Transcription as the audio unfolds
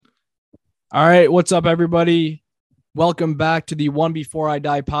All right, what's up, everybody? Welcome back to the One Before I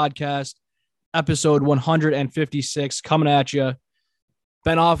Die podcast, episode 156, coming at you.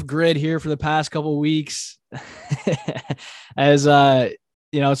 Been off grid here for the past couple of weeks. So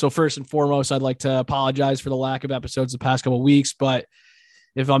first and foremost, I'd like to apologize for the lack of episodes the past couple of weeks. But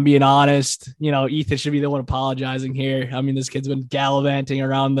if I'm being honest, Ethan should be the one apologizing here. I mean, this kid's been gallivanting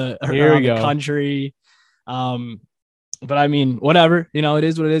around the country. But I mean, whatever, it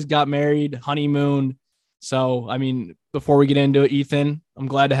is what it is. Got married, honeymoon. So, I mean, before we get into it, Ethan, I'm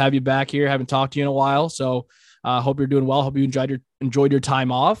glad to have you back here. Haven't talked to you in a while. So, hope you're doing well. Hope you enjoyed your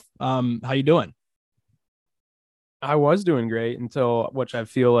time off. How you doing? I was doing great until which I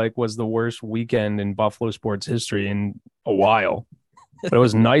feel like was the worst weekend in Buffalo sports history in a while. But it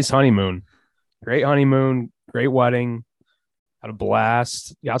was a nice honeymoon. Great honeymoon, great wedding. Had a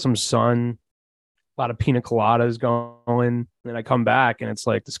blast. Got some sun. A lot of pina coladas going. Then I come back and it's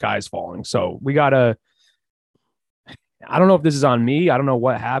like the sky's falling. So I don't know if this is on me. I don't know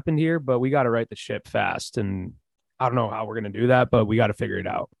what happened here, but we got to right the ship fast. And I don't know how we're going to do that, but we got to figure it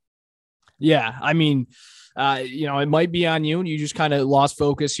out. Yeah. I mean, it might be on you and you just kind of lost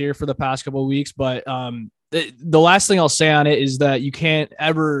focus here for the past couple of weeks, but, the last thing I'll say on it is that you can't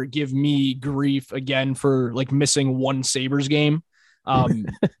ever give me grief again for like missing one Sabres game.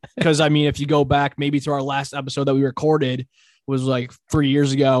 Because I mean, if you go back maybe to our last episode that we recorded was like 3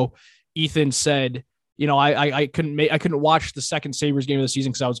 years ago, Ethan said, I couldn't watch the second Sabres game of the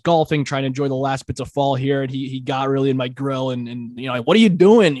season because I was golfing, trying to enjoy the last bits of fall here. And he got really in my grill and what are you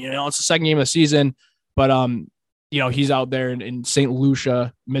doing? It's the second game of the season. But, he's out there in St.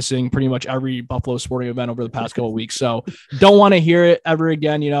 Lucia missing pretty much every Buffalo sporting event over the past couple of weeks. So don't want to hear it ever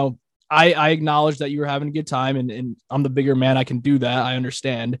again. I acknowledge that you were having a good time and I'm the bigger man. I can do that. I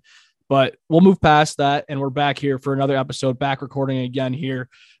understand, but we'll move past that. And we're back here for another episode, back recording again here.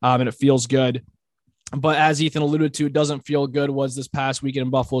 And it feels good. But as Ethan alluded to, it doesn't feel good was this past weekend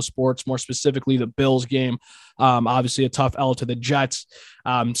in Buffalo sports, more specifically the Bills game. Obviously a tough L to the Jets.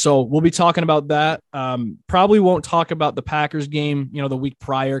 So we'll be talking about that. Probably won't talk about the Packers game, the week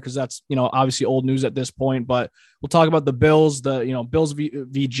prior, because that's, obviously old news at this point. But we'll talk about the Bills, Bills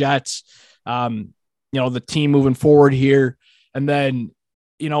v Jets, the team moving forward here. And then,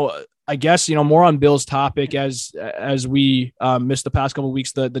 I guess, more on Bills topic as we missed the past couple of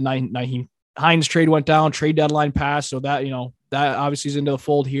weeks, the 19 Hines trade went down, trade deadline passed. So that, that obviously is into the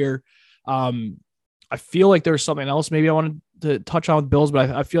fold here. I feel like there's something else maybe I wanted to touch on with Bills,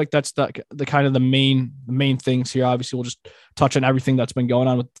 but I feel like that's the kind of the main things here. Obviously, we'll just touch on everything that's been going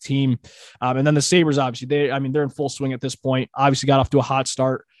on with the team. And then the Sabres, obviously, they're in full swing at this point. Obviously got off to a hot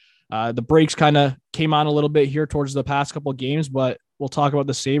start. The breaks kind of came on a little bit here towards the past couple of games, but we'll talk about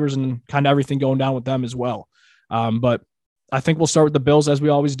the Sabres and kind of everything going down with them as well. But I think we'll start with the Bills as we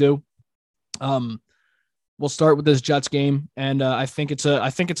always do. We'll start with this Jets game. And I think it's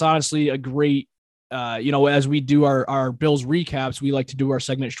honestly a great, as we do our Bills recaps, we like to do our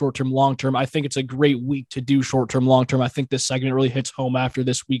segment short-term, long-term. I think it's a great week to do short-term, long-term. I think this segment really hits home after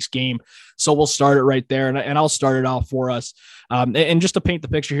this week's game. So we'll start it right there. And I'll start it off for us. And just to paint the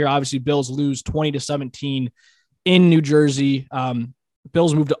picture here, obviously Bills lose 20-17 in New Jersey.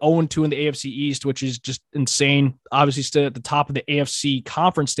 Bills moved to 0-2 in the AFC East, which is just insane. Obviously still at the top of the AFC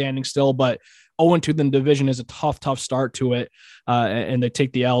conference standing still, but 0-2 in the division is a tough start to it. And they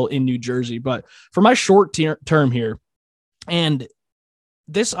take the L in New Jersey. But for my short term here, and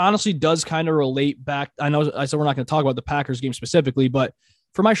this honestly does kind of relate back. I know I said we're not going to talk about the Packers game specifically, but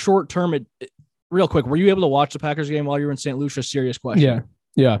for my short term, real quick, were you able to watch the Packers game while you were in St. Lucia? Serious question.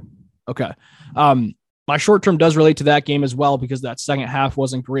 Yeah. Okay. My short term does relate to that game as well, because that second half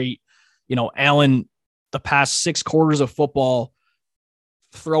wasn't great. Allen, the past 6 quarters of football,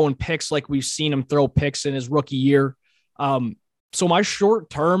 throwing picks like we've seen him throw picks in his rookie year. So my short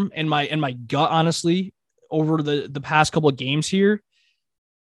term and my gut, honestly, over the past couple of games here,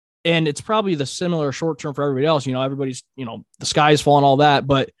 and it's probably the similar short term for everybody else. Everybody's, the sky is falling, all that,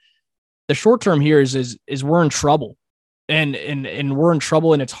 but the short term here is we're in trouble. And we're in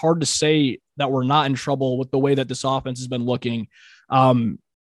trouble, and it's hard to say that we're not in trouble with the way that this offense has been looking. Allen's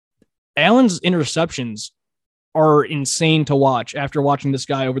interceptions are insane to watch after watching this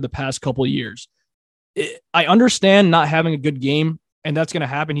guy over the past couple of years. I understand not having a good game, and that's going to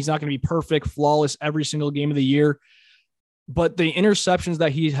happen. He's not going to be perfect, flawless every single game of the year. But the interceptions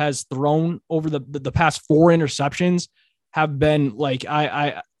that he has thrown over the past 4 interceptions have been like,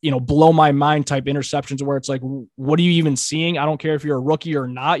 blow my mind type interceptions where it's like, what are you even seeing? I don't care if you're a rookie or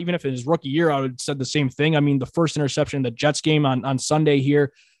not. Even if it is rookie year, I would have said the same thing. I mean, the first interception in the Jets game on Sunday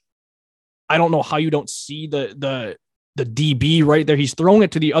here, I don't know how you don't see the the DB right there. He's throwing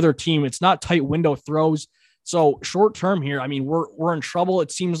it to the other team. It's not tight window throws. So short term here, I mean, we're in trouble.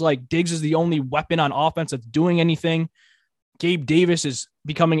 It seems like Diggs is the only weapon on offense that's doing anything. Gabe Davis is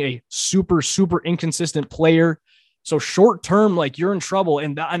becoming a super, super inconsistent player. So short term, like, you're in trouble.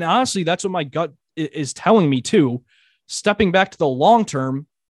 And honestly, that's what my gut is telling me too. Stepping back to the long term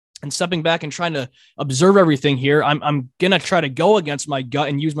and stepping back and trying to observe everything here, I'm going to try to go against my gut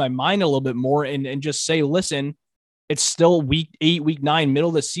and use my mind a little bit more and just say, listen, it's still week 8, week 9, middle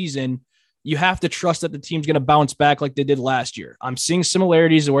of the season. You have to trust that the team's going to bounce back like they did last year. I'm seeing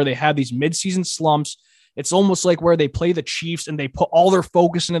similarities where they have these midseason slumps. It's almost like where they play the Chiefs and they put all their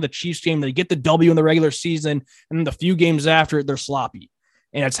focus into the Chiefs game. They get the W in the regular season, and then the few games after it, they're sloppy.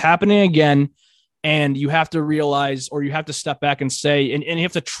 And it's happening again. And you have to realize, or you have to step back and say, and you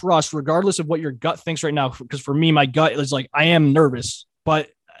have to trust, regardless of what your gut thinks right now. Because for me, my gut is like, I am nervous, but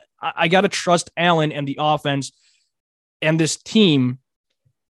I got to trust Allen and the offense and this team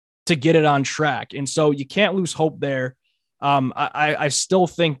to get it on track. And so you can't lose hope there. I still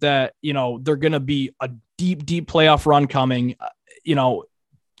think that, they're going to be a deep, deep playoff run coming. I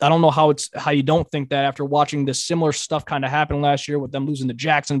don't know how you don't think that after watching this similar stuff kind of happen last year with them losing to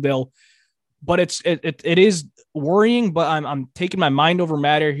Jacksonville, but it is worrying, but I'm taking my mind over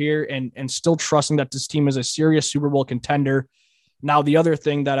matter here and still trusting that this team is a serious Super Bowl contender. Now, the other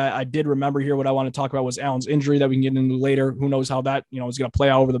thing that I did remember here, what I want to talk about was Allen's injury that we can get into later. Who knows how that, is going to play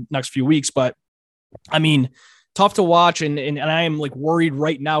out over the next few weeks, but I mean, tough to watch. And I am like worried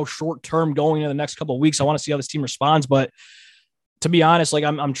right now, short term going into the next couple of weeks. I want to see how this team responds, but to be honest, like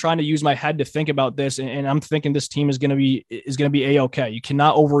I'm trying to use my head to think about this, and I'm thinking this team is going to be A-okay. You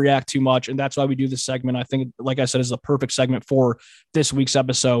cannot overreact too much, and that's why we do this segment. I think, like I said, is the perfect segment for this week's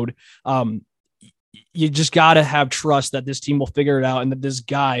episode. You just got to have trust that this team will figure it out, and that this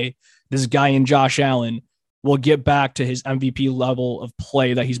guy in Josh Allen will get back to his MVP level of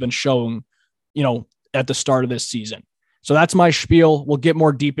play that he's been showing, at the start of this season. So that's my spiel. We'll get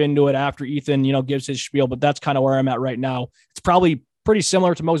more deep into it after Ethan, gives his spiel, but that's kind of where I'm at right now. It's probably pretty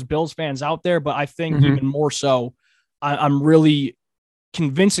similar to most Bills fans out there, but I think even more so, I'm really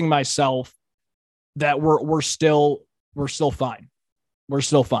convincing myself that we're still fine. We're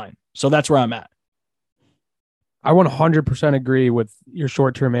still fine. So that's where I'm at. I 100% agree with your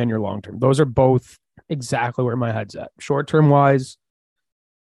short-term and your long-term. Those are both exactly where my head's at. Short-term wise,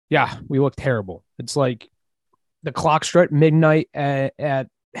 yeah, we look terrible. It's like the clock struck midnight at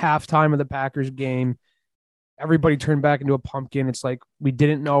halftime of the Packers game. Everybody turned back into a pumpkin. It's like we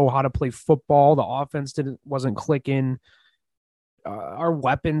didn't know how to play football. The offense wasn't clicking. Our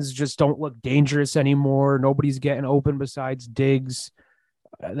weapons just don't look dangerous anymore. Nobody's getting open besides Diggs.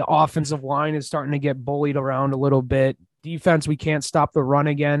 The offensive line is starting to get bullied around a little bit. Defense, we can't stop the run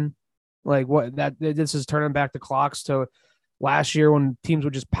again. Like this is turning back the clocks to last year when teams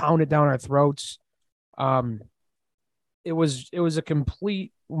would just pound it down our throats. It was a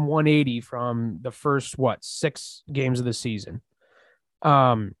complete 180 from the first 6 games of the season.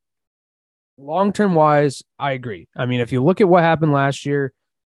 Long-term wise, I agree. I mean, if you look at what happened last year,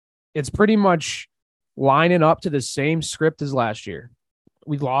 it's pretty much lining up to the same script as last year.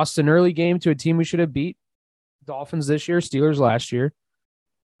 We lost an early game to a team we should have beat. Dolphins this year, Steelers last year.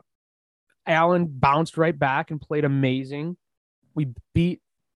 Allen bounced right back and played amazing. We beat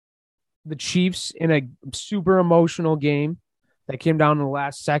the Chiefs in a super emotional game that came down in the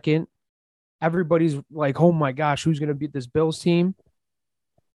last second. Everybody's like, oh my gosh, who's going to beat this Bills team?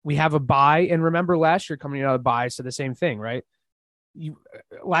 We have a bye. And remember last year coming out of the bye, said the same thing, right?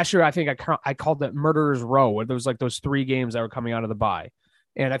 Last year, I think I called it Murderer's Row, where there was like those 3 games that were coming out of the bye.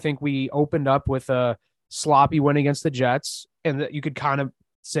 And I think we opened up with a sloppy win against the Jets. And that you could kind of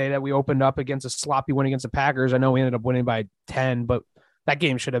say that we opened up against a sloppy win against the Packers. I know we ended up winning by 10, but that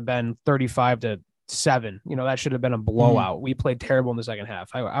game should have been 35-7. That should have been a blowout. We played terrible in the second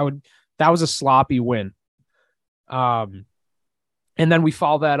half. That was a sloppy win. And then we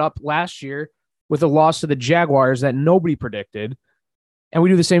followed that up last year with a loss to the Jaguars that nobody predicted. And we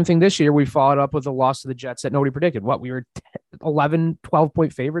do the same thing this year. We followed up with a loss to the Jets that nobody predicted. We were 11,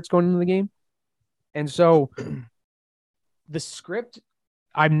 12-point favorites going into the game. And so the script,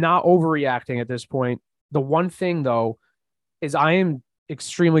 I'm not overreacting at this point. The one thing, though, is I am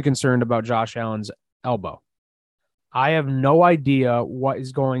extremely concerned about Josh Allen's elbow. I have no idea what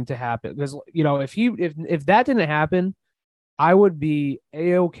is going to happen. Because, if that didn't happen, I would be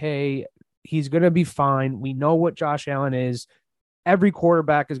A-okay. He's going to be fine. We know what Josh Allen is. Every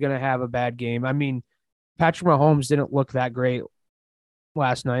quarterback is going to have a bad game. I mean, Patrick Mahomes didn't look that great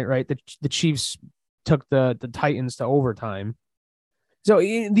last night, right? The Chiefs took the Titans to overtime. So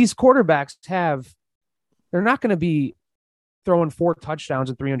these quarterbacks they're not going to be throwing 4 touchdowns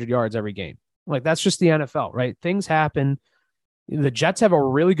and 300 yards every game. Like, that's just the NFL, right? Things happen. The Jets have a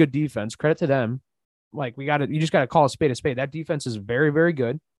really good defense. Credit to them. Like, you just got to call a spade a spade. That defense is very, very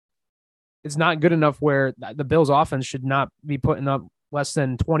good. It's not good enough where the Bills offense should not be putting up less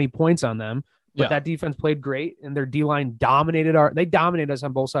than 20 points on them. But that defense played great, and their D-line dominated us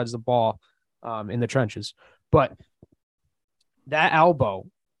on both sides of the ball in the trenches. But that elbow,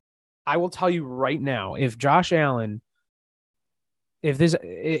 I will tell you right now, if Josh Allen,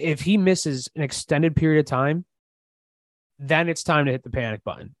 if he misses an extended period of time, then it's time to hit the panic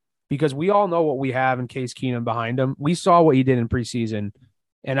button, because we all know what we have in Case Keenum behind him. We saw what he did in preseason,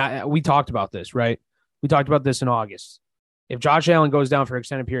 and we talked about this, right? We talked about this in August. If Josh Allen goes down for an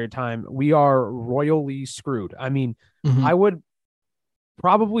extended period of time, we are royally screwed. I mean, I would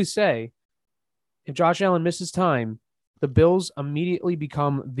probably say if Josh Allen misses time, the Bills immediately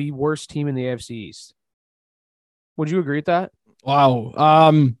become the worst team in the AFC East. Would you agree with that?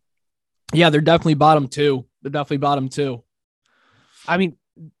 Wow. Yeah, they're definitely bottom two. I mean,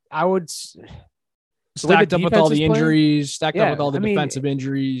 I would stacked up with all the injuries, up with all the defensive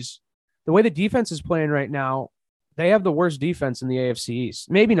injuries. The way the defense is playing right now, they have the worst defense in the AFC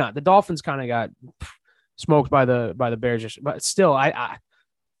East. Maybe not. The Dolphins kind of got smoked by the Bears, but still,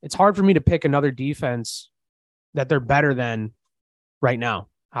 it's hard for me to pick another defense that they're better than right now.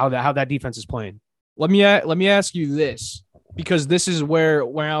 How that defense is playing. Let me ask you this, because this is where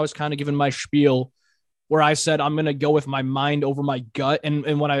I was kind of giving my spiel, where I said I'm going to go with my mind over my gut,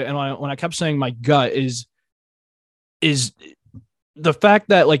 and when I kept saying my gut is the fact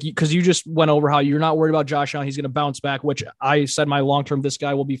that, like, because you just went over how you're not worried about Josh Allen, he's going to bounce back, which I said my long-term, this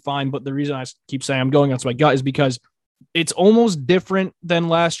guy will be fine. But the reason I keep saying I'm going against my gut is because it's almost different than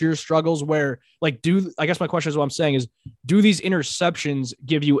last year's struggles where, like, I guess my question is, what I'm saying is, do these interceptions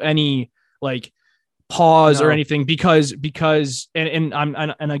give you any, like, pause or anything? Because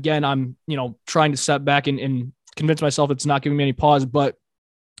and again, I'm, trying to step back and convince myself it's not giving me any pause, but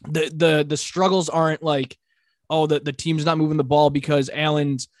the struggles aren't like, oh, the team's not moving the ball because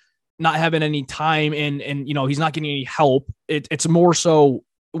Allen's not having any time and he's not getting any help. It's more so,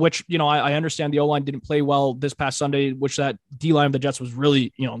 which, I understand the O-line didn't play well this past Sunday, which that D-line of the Jets was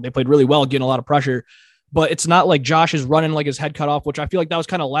really, they played really well, getting a lot of pressure. But it's not like Josh is running like his head cut off, which I feel like that was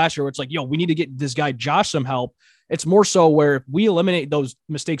kind of last year, where it's like, we need to get this guy Josh some help. It's more so where if we eliminate those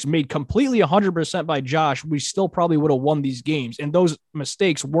mistakes made completely 100% by Josh, we still probably would have won these games. And those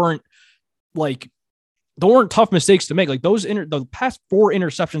mistakes weren't tough mistakes to make. Like the past 4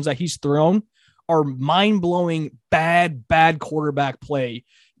 interceptions that he's thrown are mind-blowing, bad quarterback play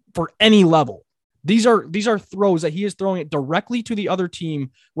for any level. These are throws that he is throwing it directly to the other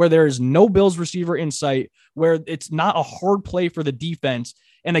team where there is no Bills receiver in sight, where it's not a hard play for the defense.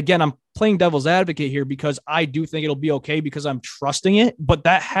 And again, I'm playing devil's advocate here because I do think it'll be okay because I'm trusting it, but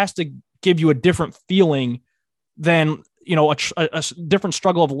that has to give you a different feeling than, a different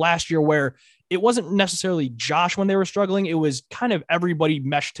struggle of last year where it wasn't necessarily Josh when they were struggling. It was kind of everybody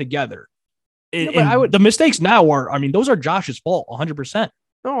meshed together. The mistakes now those are Josh's fault 100%.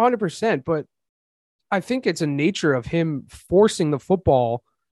 No, 100%. But I think it's a nature of him forcing the football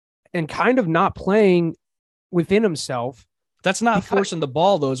and kind of not playing within himself. That's not forcing the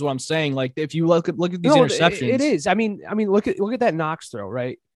ball, though, is what I'm saying. Like, if you look at these interceptions, it is. I mean, look at that Knox throw,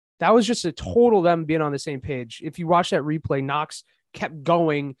 right? That was just a total them being on the same page. If you watch that replay, Knox kept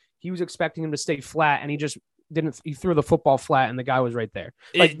going. He was expecting him to stay flat, and he just didn't. He threw the football flat, and the guy was right there.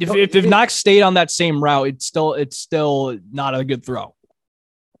 Like, if Knox stayed on that same route, it's still not a good throw.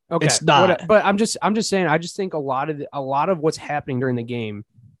 Okay, it's not. But I'm just saying. I just think a lot of what's happening during the game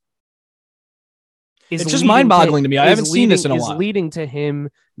it's just mind-boggling to me. I haven't seen this in a while. Is leading to him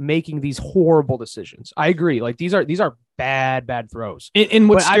making these horrible decisions. I agree. Like these are bad throws. And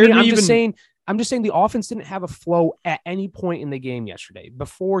what scared me, I'm just saying the offense didn't have a flow at any point in the game yesterday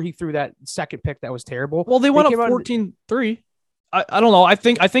before he threw that second pick that was terrible. Well, they went up 14-3. I don't know. I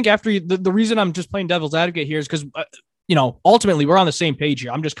think after the reason I'm just playing devil's advocate here is because ultimately we're on the same page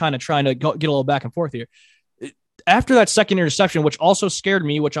here. I'm just kind of trying to get a little back and forth here. After that second interception, which also scared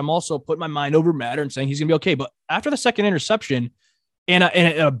me, which I'm also putting my mind over matter and saying he's going to be okay. But after the second interception, and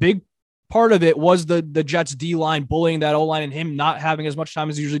a big part of it was the Jets D-line bullying that O-line and him not having as much time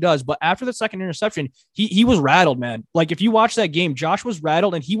as he usually does. But after the second interception, he was rattled, man. Like if you watch that game, Josh was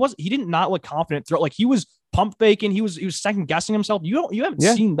rattled and he did not look confident through. Like he was pump faking. He was second guessing himself. You haven't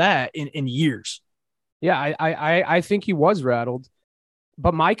seen that in years. Yeah, I think he was rattled.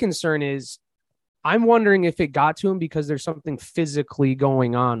 But my concern is, I'm wondering if it got to him because there's something physically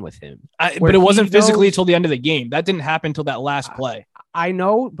going on with him. But it wasn't physically until the end of the game. That didn't happen until that last play. I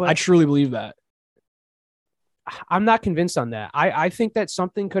know, but I truly believe that. I'm not convinced on that. I think that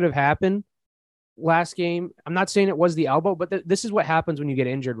something could have happened last game. I'm not saying it was the elbow, but this is what happens when you get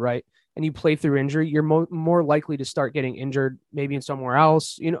injured, right? And you play through injury, you're more likely to start getting injured maybe in somewhere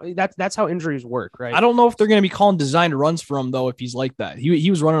else. That's how injuries work, right? I don't know if they're going to be calling designed runs for him though if he's like that. He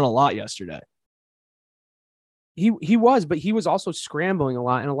was running a lot yesterday. He was, but he was also scrambling a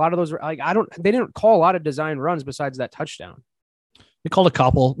lot, and a lot of those were like they didn't call a lot of design runs besides that touchdown. They called a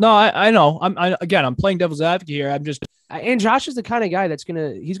couple. No, I know. I'm playing devil's advocate here. And Josh is the kind of guy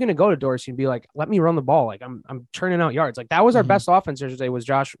he's gonna go to Dorsey and be like, let me run the ball. Like I'm churning out yards. Like that was our best offense yesterday was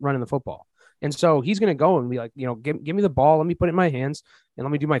Josh running the football. And so he's gonna go and be like, give me the ball, let me put it in my hands and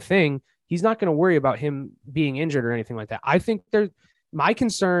let me do my thing. He's not gonna worry about him being injured or anything like that. I think my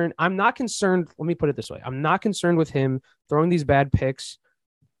concern, I'm not concerned. Let me put it this way. I'm not concerned with him throwing these bad picks.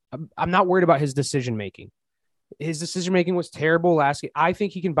 I'm not worried about his decision making. His decision making was terrible last game. I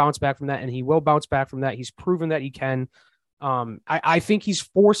think he can bounce back from that, and he will bounce back from that. He's proven that he can. I think he's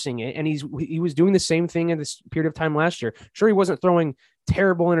forcing it, and he was doing the same thing in this period of time last year. Sure, he wasn't throwing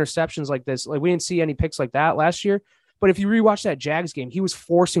terrible interceptions like this. Like we didn't see any picks like that last year. But if you rewatch that Jags game, he was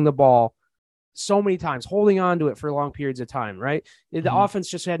forcing the ball so many times, holding on to it for long periods of time, right? The offense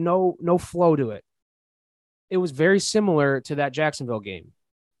just had no flow to it. It was very similar to that Jacksonville game.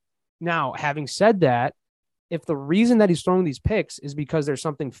 Now, having said that, if the reason that he's throwing these picks is because there's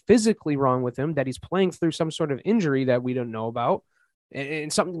something physically wrong with him, that he's playing through some sort of injury that we don't know about,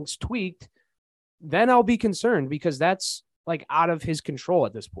 and something's tweaked, then I'll be concerned because that's like out of his control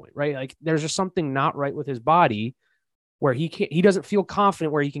at this point, right? Like there's just something not right with his body where he doesn't feel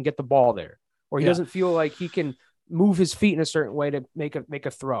confident where he can get the ball there, or he doesn't feel like he can move his feet in a certain way to make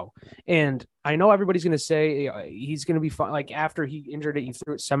a throw. And I know everybody's going to say he's going to be fine. Like after he injured it, he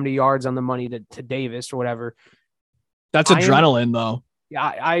threw it 70 yards on the money to Davis or whatever. That's adrenaline though. Yeah,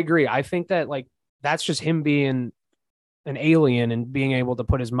 I agree. I think that like, that's just him being an alien and being able to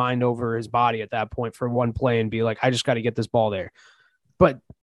put his mind over his body at that point for one play and be like, I just got to get this ball there. But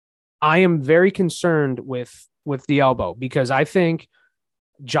I am very concerned with the elbow because I think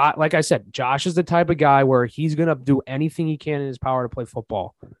like I said, Josh is the type of guy where he's going to do anything he can in his power to play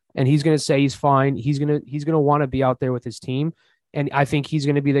football. And he's going to say he's fine. He's going to want to be out there with his team. And I think he's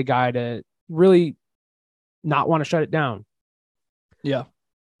going to be the guy to really not want to shut it down. Yeah.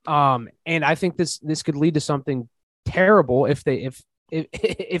 And I think this could lead to something terrible if they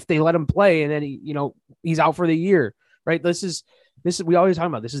let him play and then he's out for the year, right? This is we always talk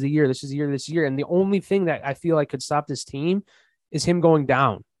about this is the year. And the only thing that I feel like could stop this team is him going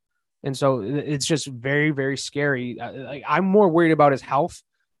down. And so it's just very, very scary. I'm more worried about his health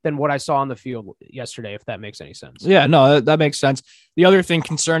than what I saw on the field yesterday, if that makes any sense. Yeah, no, that makes sense. The other thing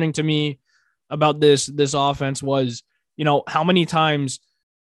concerning to me about this offense was, how many times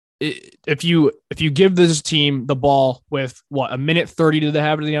if you give this team the ball with a minute 30 to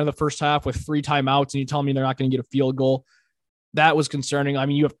have at the end of the first half with 3 timeouts and you tell me they're not going to get a field goal, that was concerning. I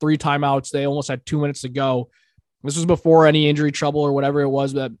mean, you have 3 timeouts. They almost had 2 minutes to go. This was before any injury trouble or whatever it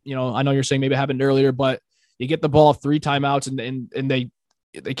was that, I know you're saying maybe it happened earlier, but you get the ball 3 timeouts and they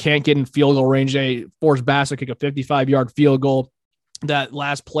can't get in field goal range. They force Bass to kick a 55-yard field goal. That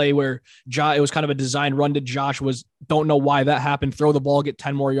last play where it was kind of a design run to Josh don't know why that happened. Throw the ball, get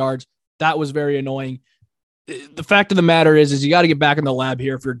 10 more yards. That was very annoying. The fact of the matter is you got to get back in the lab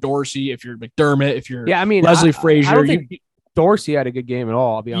here. If you're Dorsey, if you're McDermott, if you're Leslie Frazier, I don't think Dorsey had a good game at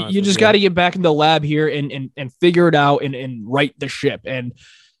all. I'll be honest. You just got to get back in the lab here and figure it out and right the ship. And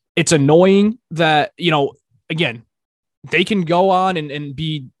it's annoying that, again, they can go on and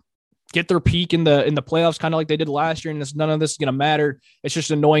get their peak in the playoffs, kind of like they did last year. And none of this is going to matter. It's just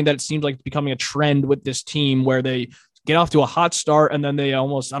annoying that it seems like it's becoming a trend with this team where they get off to a hot start and then they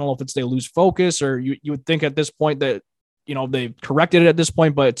almost, I don't know if they lose focus or you would think at this point that, they've corrected it at this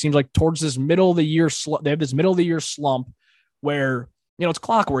point, but it seems like towards this middle of the year, they have this middle of the year slump where, it's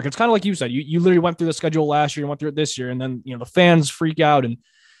clockwork. It's kind of like you said, you literally went through the schedule last year and went through it this year. And then, the fans freak out and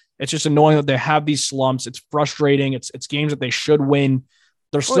it's just annoying that they have these slumps. It's frustrating. It's games that they should win.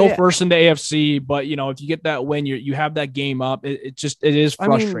 They're still first in the AFC, but if you get that win, you have that game up. It is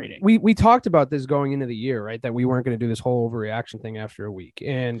frustrating. I mean, we talked about this going into the year, right? That we weren't going to do this whole overreaction thing after a week.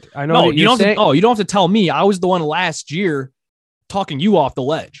 And I know you don't have to tell me. I was the one last year talking you off the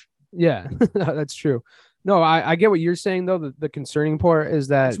ledge. Yeah, that's true. No, I get what you're saying though. The concerning part is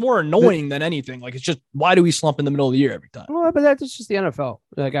that it's more annoying than anything. Like it's just why do we slump in the middle of the year every time? Well, but that's just the NFL.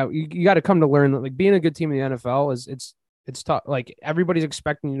 Like you got to come to learn that like being a good team in the NFL it's tough. Like everybody's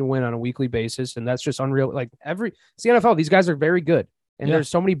expecting you to win on a weekly basis, and that's just unreal. Like it's the NFL. These guys are very good, And there's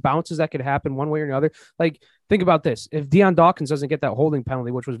so many bounces that could happen one way or another. Like, think about this. If Deion Dawkins doesn't get that holding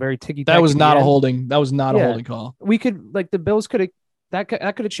penalty, which was very ticky-tacky. That was not a holding. That was not a holding call. We could, like, the Bills could have, that could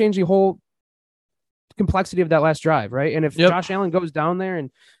have changed the whole complexity of that last drive, right? And if Josh Allen goes down there and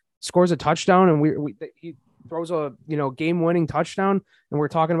scores a touchdown and he throws a game-winning touchdown, and we're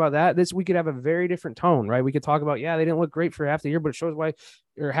talking about that, we could have a very different tone, right? We could talk about, they didn't look great for half the year, but it shows why,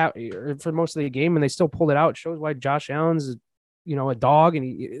 or for most of the game, and they still pulled it out. It shows why Josh Allen's a dog,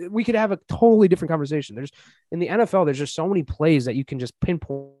 and we could have a totally different conversation. In the NFL, there's just so many plays that you can just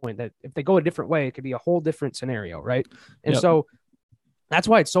pinpoint that if they go a different way, it could be a whole different scenario, right? And so that's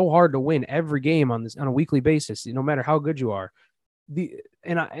why it's so hard to win every game on a weekly basis, no matter how good you are.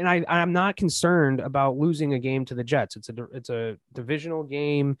 I'm not concerned about losing a game to the Jets. It's a divisional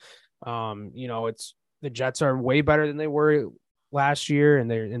game. It's the Jets are way better than they were last year,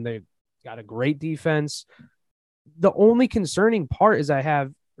 and they got a great defense. The only concerning part is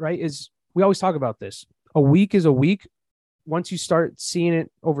is we always talk about this. A week is a week. Once you start seeing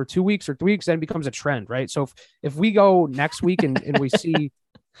it over 2 weeks or 3 weeks, then it becomes a trend, right? So if we go next week and we see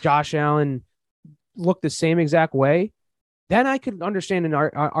Josh Allen look the same exact way, then I could understand an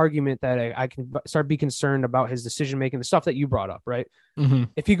argument that I can start be concerned about his decision-making, the stuff that you brought up, right? Mm-hmm.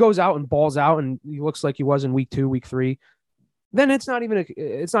 If he goes out and balls out and he looks like he was in week 2, week 3, then it's not even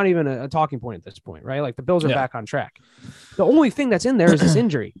a talking point at this point, right? Like, the Bills are back on track. The only thing that's in there is this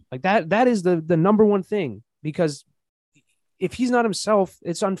injury. Like, that is the number one thing, because if he's not himself,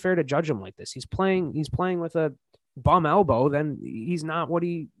 it's unfair to judge him like this. He's playing with a bum elbow, then he's not what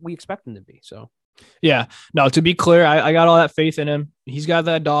we expect him to be. So yeah, no, to be clear, I got all that faith in him. He's got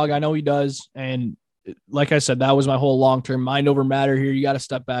that dog. I know he does. And like I said, that was my whole long-term mind over matter here. You got to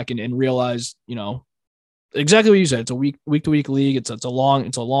step back and realize, exactly what you said. It's a week to week league. It's a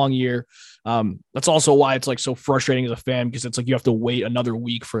long year. That's also why it's like so frustrating as a fan, because it's like you have to wait another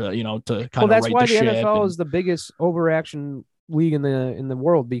week for, to kind of right the ship. Well, that's why the NFL is the biggest overreaction league in the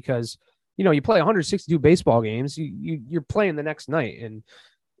world, because, you play 162 baseball games. You're playing the next night, and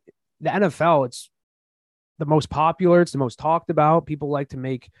the NFL, it's the most popular. It's the most talked about. People like to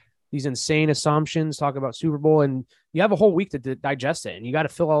make these insane assumptions, talk about Super Bowl, and you have a whole week to digest it, and you got to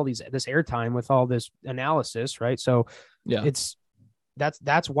fill all this airtime with all this analysis, right? So that's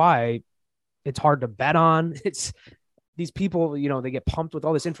why it's hard to bet on. It's these people, they get pumped with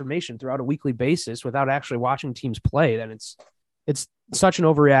all this information throughout a weekly basis without actually watching teams play. Then it's such an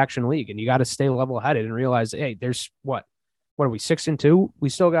overreaction league, and you got to stay level headed and realize, hey, there's what are we, 6-2? We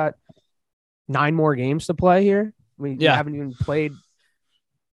still got 9 more games to play here. We haven't even played,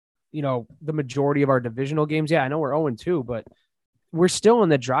 the majority of our divisional games. Yeah, I know we're 0-2, but we're still in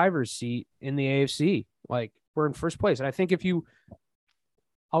the driver's seat in the AFC. Like, we're in first place. And I think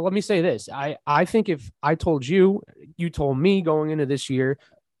let me say this. I think if I told you told me going into this year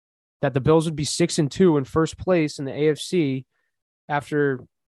that the Bills would be 6-2 in first place in the AFC after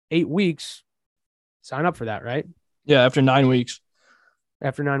 8 weeks, sign up for that, right? Yeah, after 9 weeks.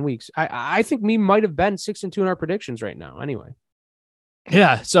 After 9 weeks. I think we might have been 6-2 in our predictions right now anyway.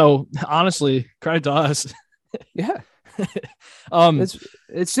 Yeah, so honestly, credit to us. Yeah.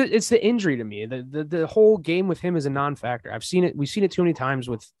 It's the injury to me. The whole game with him is a non-factor. We've seen it too many times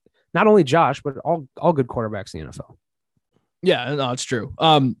with not only Josh, but all good quarterbacks in the NFL. Yeah, no, it's true.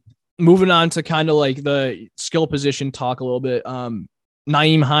 Moving on to kind of like the skill position talk a little bit.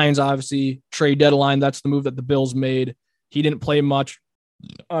 Nyheim Hines, obviously, trade deadline. That's the move that the Bills made. He didn't play much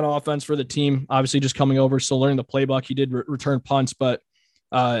on offense for the team, obviously just coming over, still learning the playbook. He did return punts, but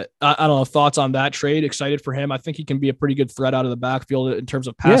I don't know, thoughts on that trade. Excited for him. I think he can be a pretty good threat out of the backfield in terms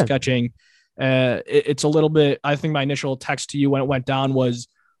of pass catching. It's a little bit, I think my initial text to you when it went down was,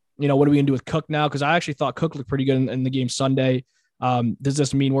 what are we gonna do with Cook now? Because I actually thought Cook looked pretty good in the game Sunday. Does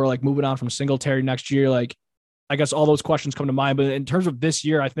this mean we're like moving on from Singletary next year? Like, I guess all those questions come to mind. But in terms of this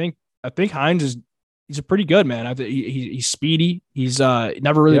year, I think Hines he's a pretty good man. I think he's speedy. He's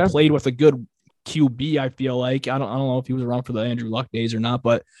never really played with a good QB. I feel like I don't know if he was around for the Andrew Luck days or not,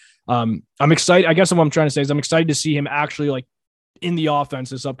 but I'm excited. I guess what I'm trying to say is I'm excited to see him actually like in the offense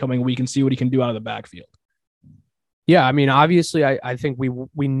this upcoming week and see what he can do out of the backfield. Yeah, I mean, obviously, I think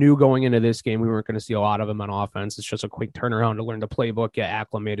we knew going into this game we weren't going to see a lot of him on offense. It's just a quick turnaround to learn the playbook, get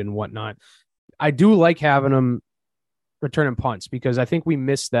acclimated and whatnot. I do like having him returning punts because I think we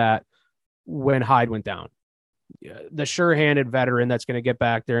missed that when Hyde went down. The sure-handed veteran that's going to get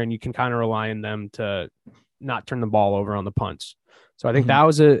back there, and you can kind of rely on them to not turn the ball over on the punts. So I think that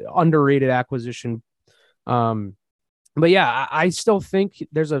was an underrated acquisition. But yeah, I still think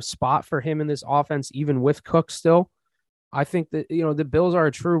there's a spot for him in this offense, even with Cook still. I think that, the Bills are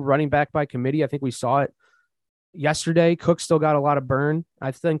a true running back by committee. I think we saw it yesterday. Cook still got a lot of burn.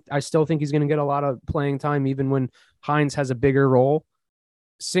 I still think he's going to get a lot of playing time, even when Hines has a bigger role.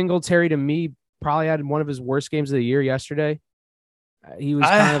 Singletary, to me, probably had one of his worst games of the year yesterday. He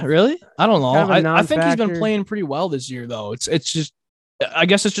was really, I don't know. I think he's been non-factor. playing pretty well this year, though. It's just, I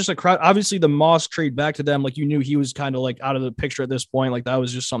guess it's just a crowd. Obviously, the Moss trade back to them, like you knew he was kind of like out of the picture at this point. Like that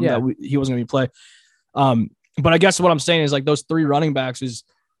was just something that he wasn't going to play. But I guess what I'm saying is like those three running backs is,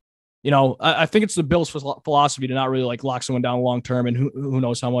 I think it's the Bills' philosophy to not really like lock someone down long term, and who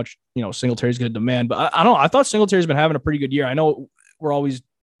knows how much Singletary's going to demand. But I don't know. I thought Singletary's been having a pretty good year. I know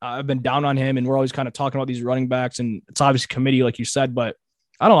I've been down on him, and we're always kind of talking about these running backs, and it's obviously committee, like you said. But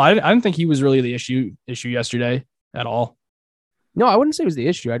I don't know. I didn't think he was really the issue yesterday at all. No, I wouldn't say it was the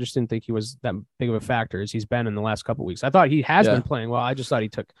issue. I just didn't think he was that big of a factor as he's been in the last couple of weeks. I thought he has been playing well. I just thought he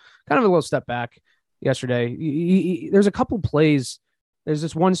took kind of a little step back yesterday. There's a couple plays. There's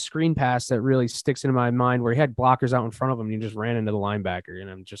this one screen pass that really sticks into my mind where he had blockers out in front of him and he just ran into the linebacker. And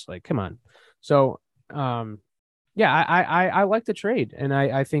I'm just like, come on. So, I like the trade, and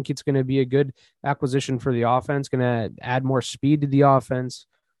I think it's going to be a good acquisition for the offense, going to add more speed to the offense.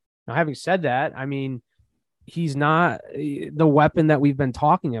 Now, having said that, I mean, he's not the weapon that we've been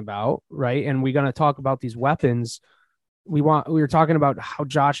talking about, right? And we're going to talk about these weapons. We were talking about how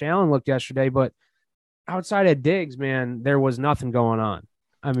Josh Allen looked yesterday, but outside of Diggs, man, there was nothing going on.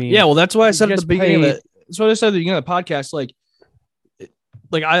 I mean, yeah, well, that's why I said at the beginning of it. That's what I said at the beginning of the podcast.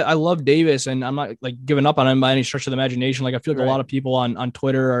 Like I love Davis, and I'm not like giving up on him by any stretch of the imagination. Like I feel like a lot of people on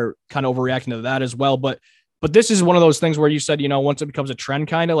Twitter are kind of overreacting to that as well. But this is one of those things where you said, once it becomes a trend,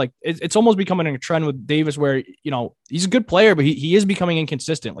 kind of like it's almost becoming a trend with Davis where, he's a good player, but he is becoming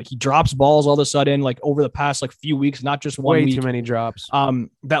inconsistent. Like he drops balls all of a sudden, like over the past like few weeks, not just one week. Way too many drops.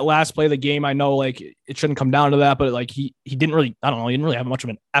 That last play of the game, I know like it shouldn't come down to that, but like he didn't really, I don't know, he didn't really have much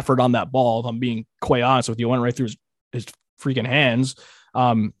of an effort on that ball. If I'm being quite honest with you, it went right through his freaking hands.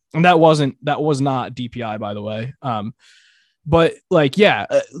 And that was not DPI, by the way. But like,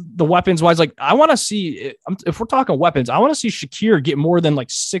 the weapons wise, like I want to see if we're talking weapons, I want to see Shakir get more than like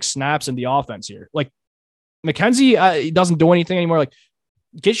 6 snaps in the offense here. Like McKenzie, he doesn't do anything anymore. Like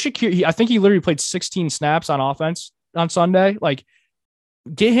get Shakir. I think he literally played 16 snaps on offense on Sunday. Like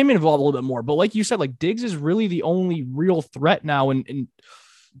get him involved a little bit more. But like you said, like Diggs is really the only real threat now. And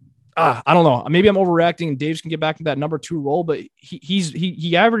I don't know. Maybe I'm overreacting and Davis can get back to that number 2 role, but he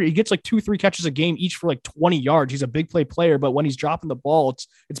gets like 2-3 catches a game each for like 20 yards. He's a big play player, but when he's dropping the ball,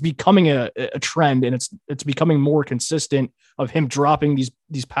 it's becoming a trend, and it's becoming more consistent of him dropping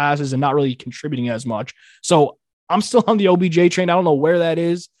these passes and not really contributing as much. So I'm still on the OBJ train. I don't know where that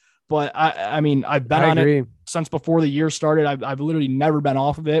is, but I mean, I've been on it since before the year started. I've literally never been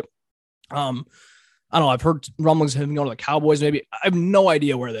off of it. I don't know. I've heard rumblings of him going to the Cowboys. Maybe I have no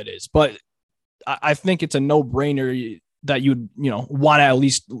idea where that is, but I think it's a no-brainer that you'd want to at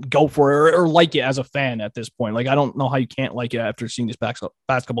least go for it or like it as a fan at this point. Like I don't know how you can't like it after seeing this past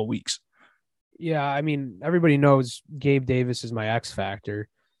couple of weeks. Yeah, I mean, everybody knows Gabe Davis is my X factor.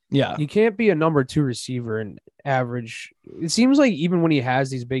 Yeah, you can't be a number 2 receiver and average. It seems like even when he has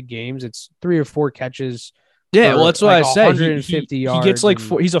these big games, it's 3 or 4 catches. Yeah, well, that's what I say. 150 yards. He gets like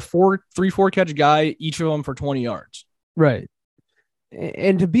he's a 3-4 catch guy, each of them for 20 yards. Right.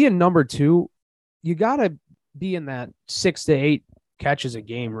 And to be a number 2, you got to be in that 6 to 8 catches a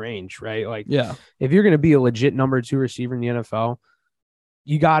game range, right? Like, if you're going to be a legit number 2 receiver in the NFL,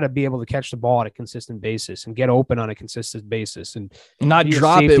 you got to be able to catch the ball at a consistent basis and get open on a consistent basis and not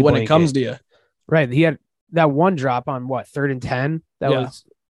drop it when it comes to you. Right. He had that one drop on 3rd and 10 that was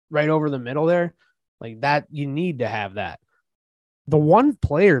right over the middle there. Like that, you need to have that. The one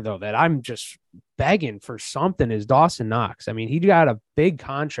player, though, that I'm just begging for something is Dawson Knox. I mean, he got a big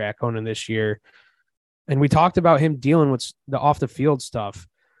contract going in this year, and we talked about him dealing with the off the field stuff,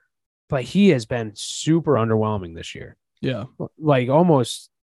 but he has been super underwhelming this year. Yeah. Like almost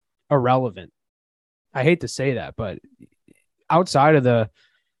irrelevant. I hate to say that, but outside of the,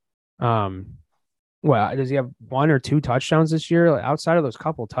 does he have 1 or 2 touchdowns this year? Like outside of those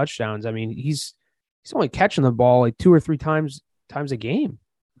couple touchdowns, I mean, he's only catching the ball like 2 or 3 times a game.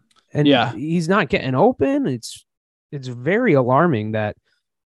 And he's not getting open. It's very alarming that,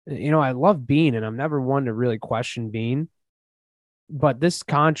 I love Bean and I'm never one to really question Bean, but this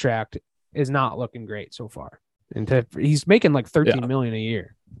contract is not looking great so far. And he's making like $13 million a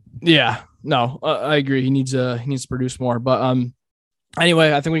year. Yeah, no, I agree. He needs to produce more, but,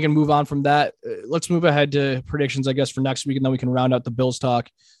 anyway, I think we can move on from that. Let's move ahead to predictions, I guess, for next week, and then we can round out the Bills talk.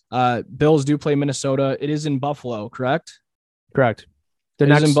 Bills do play Minnesota. It is in Buffalo, correct? Correct. It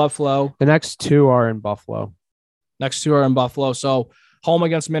is in Buffalo. The next 2 are in Buffalo. Next 2 are in Buffalo. So home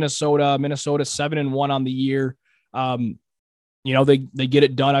against Minnesota. Minnesota 7-1 on the year. They get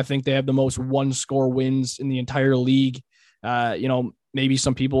it done. I think they have the most one-score wins in the entire league. Maybe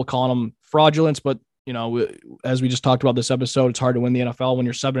some people call them fraudulence, but as we just talked about this episode, it's hard to win the NFL when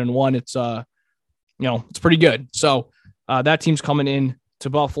you're 7-1. It's it's pretty good. So that team's coming in to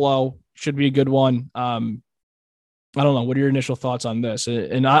Buffalo. Should be a good one. I don't know. What are your initial thoughts on this?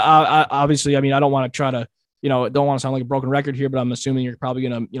 And I obviously, I don't want to try to, don't want to sound like a broken record here, but I'm assuming you're probably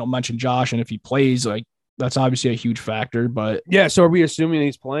going to, mention Josh. And if he plays, like, that's obviously a huge factor, but yeah. So are we assuming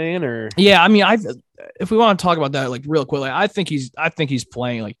he's playing or? Yeah. If we want to talk about that, like real quickly, I think he's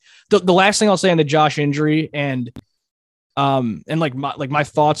playing. Like the last thing I'll say on the Josh injury and my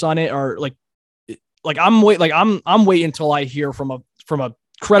thoughts on it are I'm waiting until I hear from a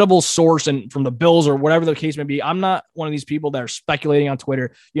credible source and from the Bills or whatever the case may be. I'm not one of these people that are speculating on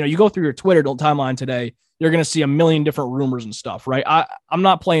Twitter. You go through your Twitter timeline today, you're going to see a million different rumors and stuff, right? I'm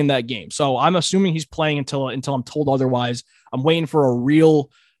not playing that game. So I'm assuming he's playing until I'm told otherwise. I'm waiting for a real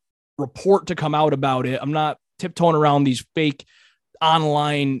report to come out about it. I'm not tiptoeing around these fake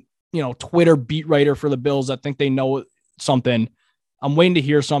online, Twitter beat writer for the Bills that think they know something. I'm waiting to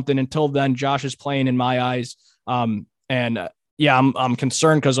hear something. Until then, Josh is playing in my eyes. I'm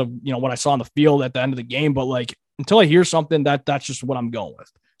concerned because of, what I saw on the field at the end of the game, but until I hear something, that's just what I'm going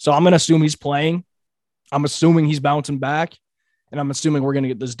with. So I'm going to assume he's playing. I'm assuming he's bouncing back, and I'm assuming we're going to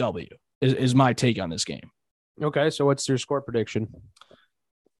get this W is my take on this game. Okay. So what's your score prediction?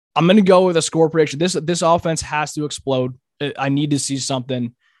 I'm going to go with a score prediction. This offense has to explode. I need to see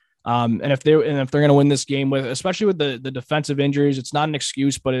something. And if they're going to win this game especially with the defensive injuries, it's not an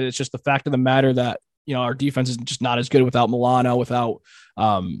excuse, but it's just the fact of the matter that, our defense is just not as good without Milano, without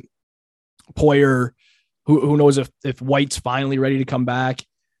Poyer, who knows if White's finally ready to come back.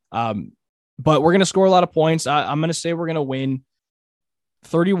 But we're going to score a lot of points. I'm going to say we're going to win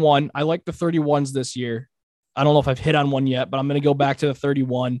 31. I like the 31s this year. I don't know if I've hit on one yet, but I'm going to go back to the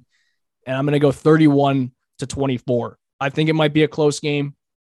 31 and I'm going to go 31-24. I think it might be a close game.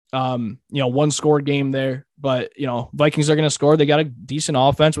 One score game there, but Vikings are going to score. They got a decent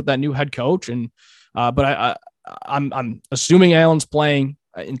offense with that new head coach. And, but I'm assuming Allen's playing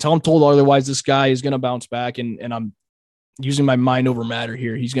until I'm told otherwise. This guy is going to bounce back, and I'm using my mind over matter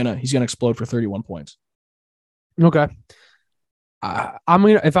here. He's gonna explode for 31 points. Okay.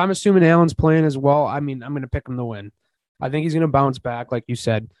 If I'm assuming Allen's playing as well, I'm going to pick him to win. I think he's going to bounce back, like you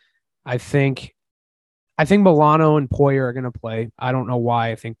said. I think Milano and Poyer are going to play. I don't know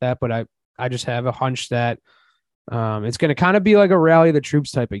why I think that, but I just have a hunch that it's going to kind of be like a rally of the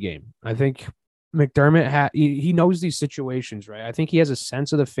troops type of game. I think McDermott he knows these situations, right? I think he has a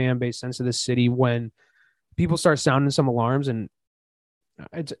sense of the fan base, sense of the city when people start sounding some alarms, and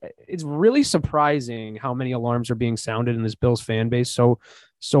it's really surprising how many alarms are being sounded in this Bills fan base so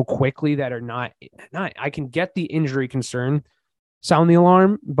quickly that are not. I can get the injury concern, sound the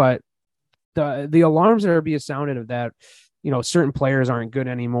alarm, but the alarms that are being sounded of that, certain players aren't good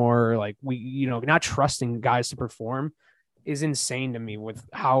anymore. Like not trusting guys to perform is insane to me with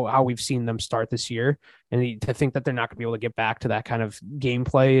how we've seen them start this year. And to think that they're not gonna be able to get back to that kind of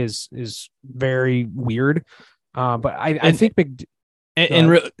gameplay is very weird. But I think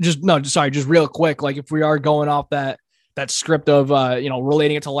just real quick. Like if we are going off that script of,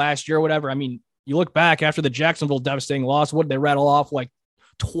 relating it to last year or whatever, you look back after the Jacksonville devastating loss, what did they rattle off? Like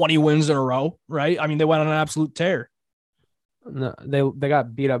 20 wins in a row, right? They went on an absolute tear. No, they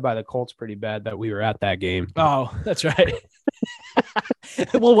got beat up by the Colts pretty bad that we were at that game. Oh, that's right.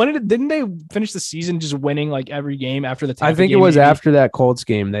 Well, didn't they finish the season just winning like every game after the Tampa I think game, it was maybe? After that Colts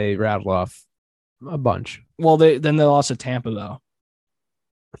game they rattled off a bunch. Well, they lost to Tampa though,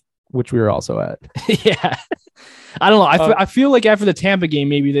 which we were also at. Yeah. I don't know. I feel like after the Tampa game,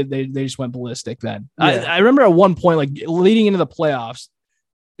 maybe they just went ballistic then. Yeah. I remember at one point, like leading into the playoffs,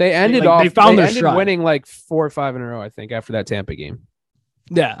 they ended winning like 4 or 5 in a row, I think, after that Tampa game.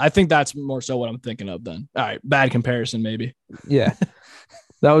 Yeah, I think that's more so what I'm thinking of then. All right, bad comparison, maybe. Yeah.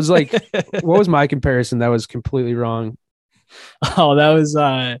 That was like, what was my comparison? That was completely wrong. Oh, that was,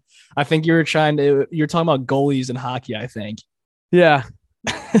 I think you're talking about goalies in hockey, I think. Yeah.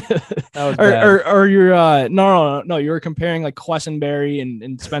 That was bad. or you're, no, you were comparing like Quessenberry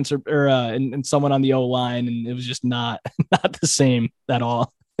and Spencer or, and someone on the O line, and it was just not the same at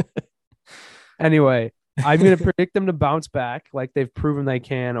all. Anyway, I'm going to predict them to bounce back like they've proven they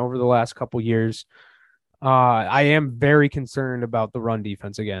can over the last couple years. I am very concerned about the run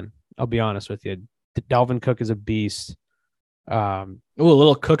defense again. I'll be honest with you. Dalvin Cook is a beast. A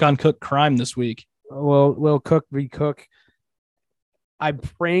little cook on cook crime this week. Well, little cook v cook. I'm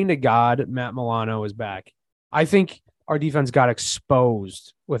praying to God Matt Milano is back. I think our defense got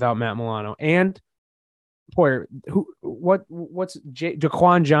exposed without Matt Milano. And What's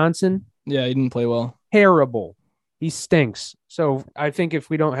Jaquan Johnson? Yeah, he didn't play well. Terrible. He stinks. So I think if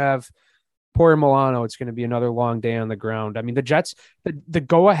we don't have Poyer Milano, it's going to be another long day on the ground. I mean, the Jets, the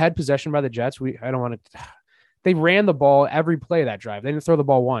go-ahead possession by the Jets, they ran the ball every play of that drive. They didn't throw the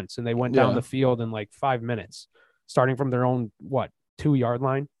ball once, and they went down the field in like 5 minutes, starting from their own, 2-yard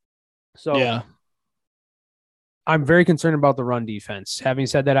line. So yeah, I'm very concerned about the run defense. Having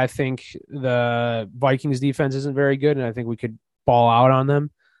said that, I think the Vikings defense isn't very good, and I think we could ball out on them.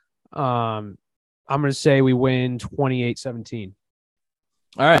 I'm going to say we win 28-17.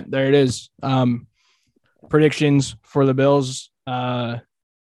 All right, there it is. Predictions for the Bills.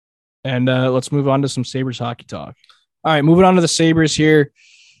 And let's move on to some Sabres hockey talk. All right, moving on to the Sabres here.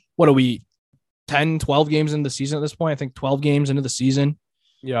 What are we, 10, 12 games into the season at this point? I think 12 games into the season.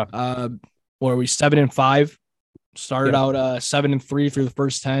 Yeah. Or are we 7-5? Started out 7-3 through the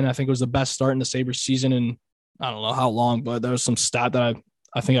first 10. I think it was the best start in the Sabres season in I don't know how long, but there was some stat that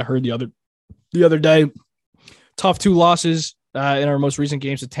I think I heard the other day. Tough 2 losses in our most recent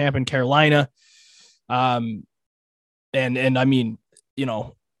games to Tampa and Carolina. And I mean,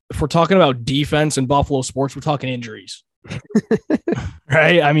 if we're talking about defense and Buffalo sports, we're talking injuries,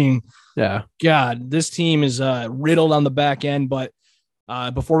 right? I mean, yeah, God, this team is riddled on the back end. But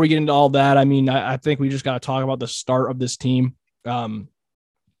before we get into all that, I mean, I think we just got to talk about the start of this team.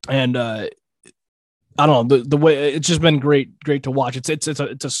 I don't know, the way it's just been great to watch. It's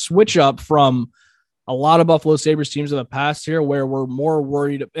a switch up from a lot of Buffalo Sabres teams in the past here where we're more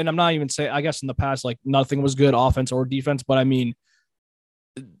worried. And I'm not even saying, I guess in the past, like nothing was good offense or defense, but I mean,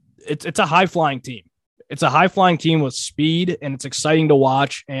 it's a high flying team. It's a high flying team with speed, and it's exciting to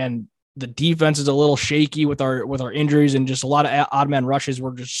watch. And the defense is a little shaky with our injuries and just a lot of odd man rushes.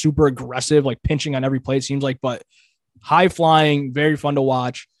 We're just super aggressive, like pinching on every play, it seems like, but high flying, very fun to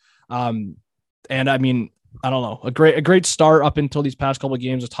watch. And I mean, I don't know, a great start up until these past couple of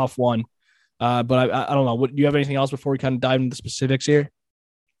games, a tough one. But I don't know. Do you have anything else before we kind of dive into the specifics here?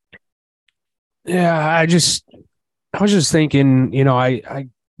 Yeah, I was just thinking, I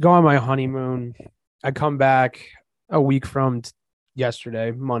go on my honeymoon. I come back a week from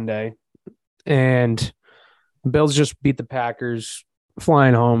yesterday, Monday, and the Bills just beat the Packers,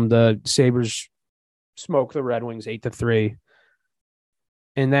 flying home. The Sabres smoke the Red Wings 8-3.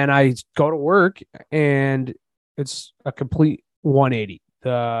 And then I go to work, and it's a complete 180.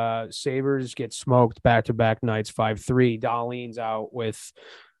 The Sabres get smoked back-to-back nights, 5-3. Dahlin's out with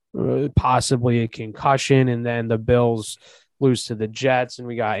possibly a concussion, and then the Bills lose to the Jets, and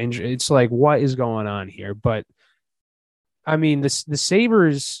we got injured. It's like, what is going on here? But, I mean, the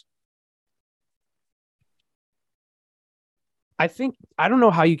Sabres, I don't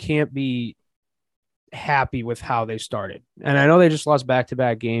know how you can't be happy with how they started. And I know they just lost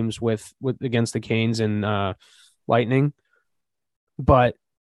back-to-back games with against the Canes and Lightning. But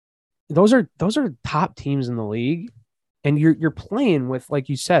those are top teams in the league, and you're playing with, like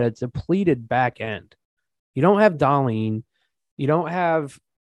you said, a depleted back end. You don't have Dahlin, you don't have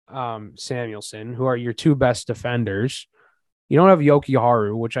Samuelson, who are your 2 best defenders. You don't have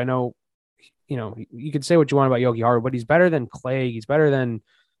Jokiharju, which I know, you could say what you want about Jokiharju, but he's better than Clay. He's better than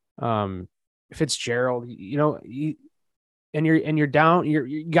Fitzgerald. And you're down.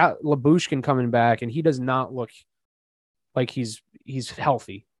 You got Labushkin coming back, and he does not look like he's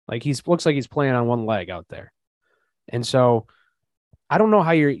healthy. Like looks like he's playing on one leg out there. And so I don't know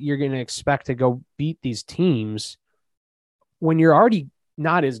how you're going to expect to go beat these teams when you're already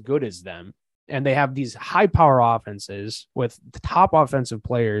not as good as them. And they have these high power offenses with the top offensive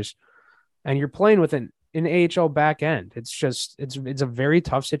players, and you're playing with an AHL back end. It's just, it's a very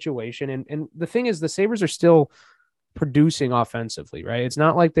tough situation. And the thing is, the Sabres are still producing offensively, right? It's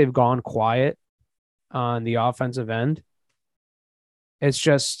not like they've gone quiet on the offensive end. It's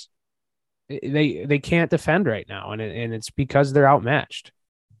just they can't defend right now, and it's because they're outmatched.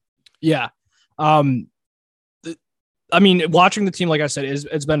 Yeah, I mean, watching the team, like I said,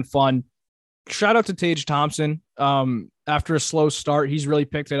 it's been fun. Shout out to Tage Thompson. After a slow start, he's really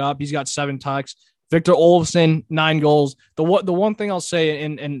picked it up. He's got 7 tucks. Victor Olofsson, 9 goals. The one thing I'll say,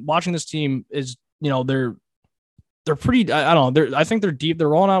 and watching this team is, they're pretty. I don't know. I think they're deep. They're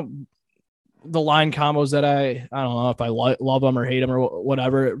rolling out the line combos that I don't know if I love them or hate them or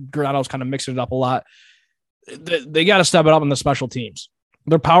whatever. Granato's kind of mixing it up a lot. They got to step it up in the special teams.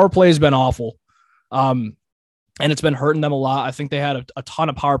 Their power play has been awful. And it's been hurting them a lot. I think they had a ton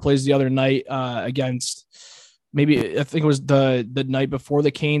of power plays the other night against, maybe I think it was the night before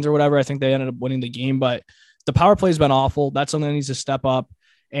the Canes or whatever. I think they ended up winning the game, but the power play has been awful. That's something that needs to step up.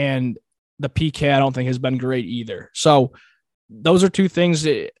 And the PK, I don't think, has been great either. So those are 2 things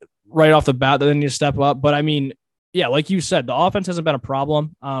that right off the bat that they need to step up. But I mean, yeah, like you said, the offense hasn't been a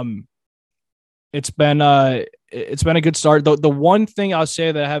problem. It's been a good start. The one thing I'll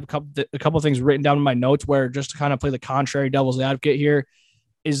say that I have a couple of things written down in my notes where just to kind of play the contrary devil's advocate here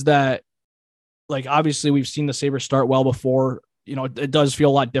is that, like, obviously we've seen the Sabres start well before. You know, it does feel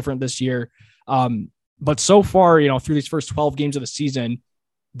a lot different this year. But so far, you know, through these first 12 games of the season,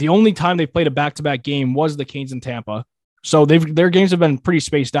 the only time they've played a back-to-back game was the Canes and Tampa. So their games have been pretty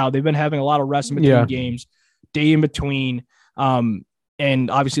spaced out. They've been having a lot of rest in between games, day in between.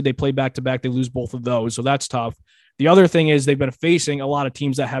 And obviously they play back-to-back. They lose both of those. So that's tough. The other thing is they've been facing a lot of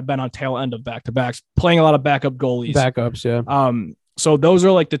teams that have been on tail end of back-to-backs, playing a lot of backup goalies. Backups, yeah. So those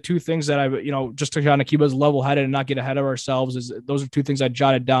are like the two things that I, you know, just to kind of keep us level-headed and not get ahead of ourselves, is those are two things I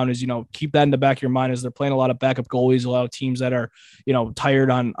jotted down is, you know, keep that in the back of your mind as they're playing a lot of backup goalies, a lot of teams that are, you know, tired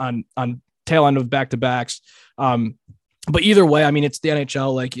on tail end of back-to-backs. But either way, I mean, it's the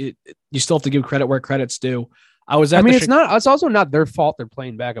NHL. Like, you still have to give credit where credit's due. It's also not their fault they're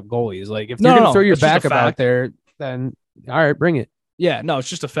playing backup goalies. Like, if you're going to throw your backup out there, then all right, bring it. Yeah, no, it's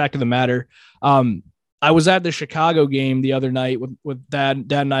just a fact of the matter. I was at the Chicago game the other night with Dad.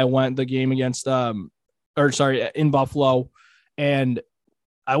 Dad and I went the game against in Buffalo, and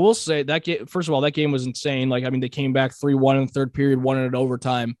I will say that game, first of all, that game was insane. Like, I mean, they came back 3-1 in the third period, won it in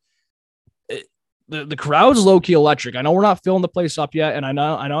overtime. The crowd's low key electric. I know we're not filling the place up yet, and I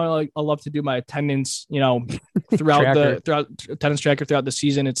know I love to do my attendance, you know, throughout attendance tracker throughout the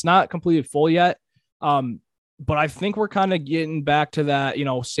season. It's not completely full yet. But I think we're kind of getting back to that, you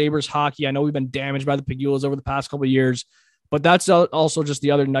know, Sabres hockey. I know we've been damaged by the Pegulas over the past couple of years, but that's also just the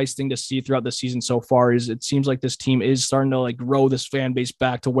other nice thing to see throughout the season so far is it seems like this team is starting to like grow this fan base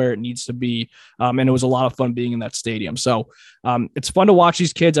back to where it needs to be. And it was a lot of fun being in that stadium. So it's fun to watch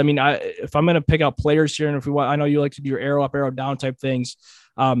these kids. I mean, if I'm going to pick out players here, and if we want, I know you like to do your arrow up, arrow down type things.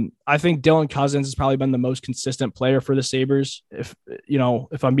 I think Dylan Cozens has probably been the most consistent player for the Sabres. If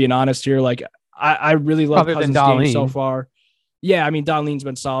I'm being honest here, like, I really love Cousins' game so far. Yeah, I mean, Dahlin's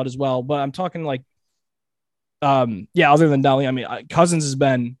been solid as well, but I'm talking like, other than Dahlin, I mean, Cozens has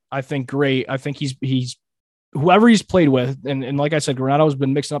been, I think, great. I think he's whoever he's played with, and like I said, Granato has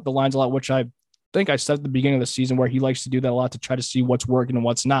been mixing up the lines a lot, which I think I said at the beginning of the season where he likes to do that a lot to try to see what's working and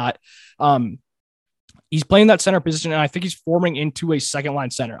what's not. He's playing that center position, and I think he's forming into a second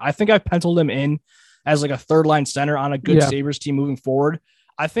line center. I think I've penciled him in as like a third line center on a good Sabres team moving forward.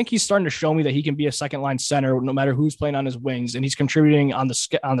 I think he's starting to show me that he can be a second line center no matter who's playing on his wings, and he's contributing on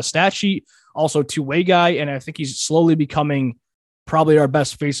the stat sheet, also two-way guy. And I think he's slowly becoming probably our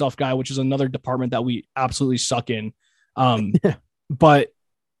best faceoff guy, which is another department that we absolutely suck in. But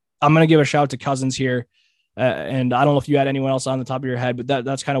I'm going to give a shout out to Cozens here. And I don't know if you had anyone else on the top of your head, but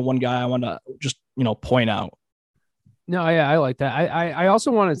that's kind of one guy I want to just, point out. No, yeah, I like that. I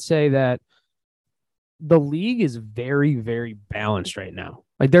also want to say that the league is very, very balanced right now.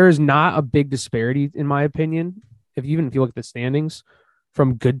 Like, there is not a big disparity, in my opinion, if you look at the standings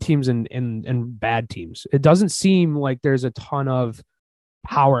from good teams and bad teams. It doesn't seem like there's a ton of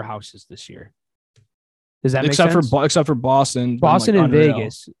powerhouses this year. Does that make sense? Except for Boston. Boston and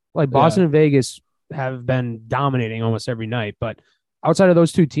Vegas. Boston and Vegas have been dominating almost every night. But outside of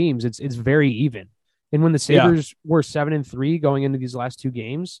those two teams, it's very even. And when the Sabres were 7-3 going into these last two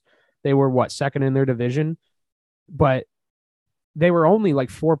games, they were second in their division, but they were only like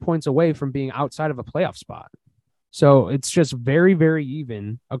 4 points away from being outside of a playoff spot. So it's just very, very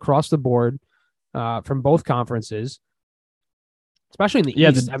even across the board from both conferences, especially in the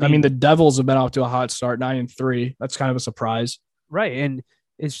East. I mean, the Devils have been off to a hot start, 9-3. That's kind of a surprise. Right. And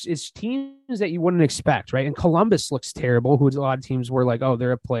it's teams that you wouldn't expect, right? And Columbus looks terrible, who a lot of teams were like, oh,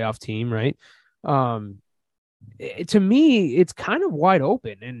 they're a playoff team, right? To me, it's kind of wide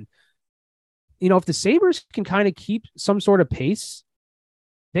open. And if the Sabres can kind of keep some sort of pace,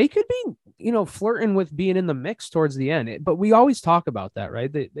 they could be, flirting with being in the mix towards the end. But we always talk about that,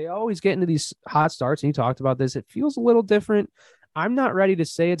 right? They always get into these hot starts, and you talked about this. It feels a little different. I'm not ready to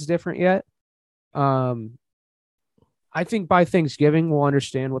say it's different yet. I think by Thanksgiving, we'll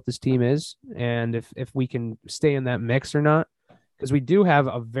understand what this team is and if we can stay in that mix or not, because we do have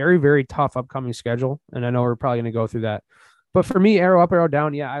a very, very tough upcoming schedule, and I know we're probably going to go through that. But for me, arrow up, arrow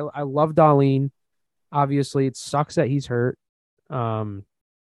down, yeah, I love Dahlin. Obviously, it sucks that he's hurt.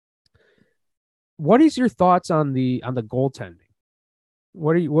 What is your thoughts on the goaltending?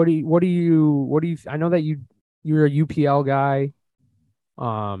 What do you? I know that you're a UPL guy.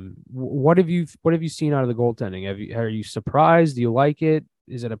 What have you seen out of the goaltending? Are you surprised? Do you like it?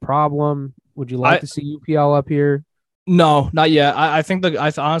 Is it a problem? Would you like to see UPL up here? No, not yet. I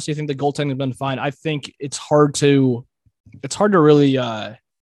honestly think the goaltending has been fine. I think it's hard to really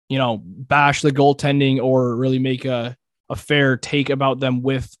bash the goaltending or really make a fair take about them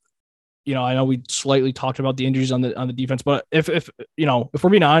with, I know we slightly talked about the injuries on the defense, but if we're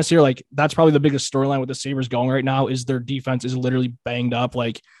being honest here, like that's probably the biggest storyline with the Sabres going right now is their defense is literally banged up.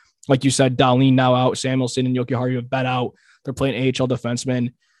 Like you said, Dahlin now out, Samuelsson and Jokiharju have been out. They're playing AHL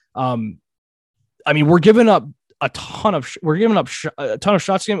defensemen. I mean, we're giving up a ton of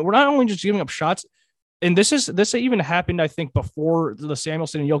shots. We're not only just giving up shots, and this even happened, I think, before the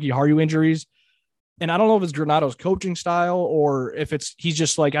Samuelsson and Jokiharju injuries. And I don't know if it's Granato's coaching style or if he's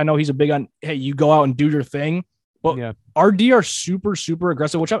just like, I know he's a big on, hey, you go out and do your thing. But RD are super, super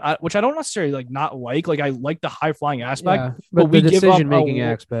aggressive, which I don't necessarily like I like the high flying aspect, but we give up making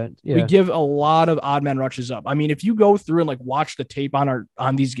aspect. Yeah. We give a lot of odd man rushes up. I mean, if you go through and watch the tape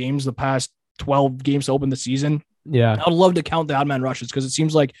on these games, the past 12 games to open the season, I'd love to count the odd man rushes because it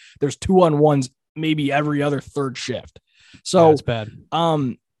seems like there's 2-on-1s maybe every other third shift. So that's bad.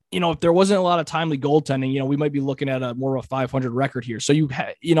 If there wasn't a lot of timely goaltending, we might be looking at more of a 500 record here. So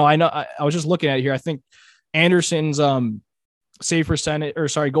I know I was just looking at it here. I think Anderson's save percentage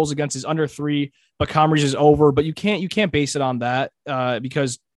goals against is under 3, but Comrie's is over. But you can't base it on that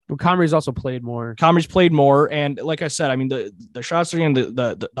because Comrie's also played more. Comrie's played more, and like I said, I mean the shots are in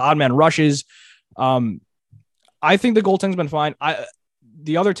the odd man rushes. I think the goaltending's been fine.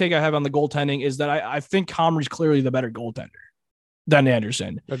 The other take I have on the goaltending is that I think Comrie's clearly the better goaltender than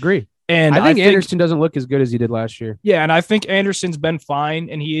Anderson. Agree. And I think Anderson doesn't look as good as he did last year. Yeah, and I think Anderson's been fine,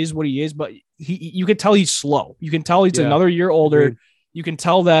 and he is what he is, but you can tell he's slow. You can tell he's another year older. Agreed. You can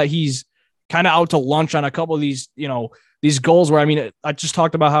tell that he's kind of out to lunch on a couple of these, these goals where, I mean, I just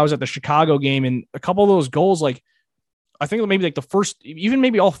talked about how I was at the Chicago game, and a couple of those goals, I think maybe the first, even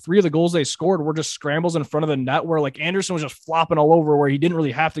maybe all 3 of the goals they scored were just scrambles in front of the net where Anderson was just flopping all over where he didn't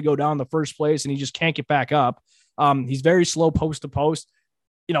really have to go down in the first place, and he just can't get back up. He's very slow post to post.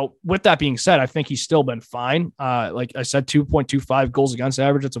 With that being said, I think he's still been fine. Like I said, 2.25 goals against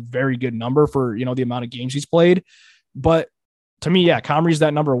average. That's a very good number for, the amount of games he's played. But to me, Comrie's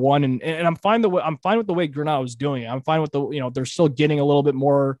that number 1. And I'm fine with the way Granato is doing it. I'm fine with they're still getting a little bit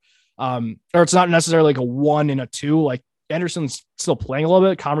more, or it's not necessarily like a 1 and a 2. Like Anderson's still playing a little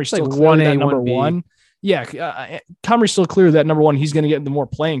bit. Comrie's still like clear that number 1. Yeah. Comrie's still clear that number 1. He's going to get the more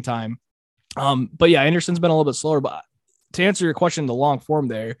playing time. But Anderson's been a little bit slower, but to answer your question, the long form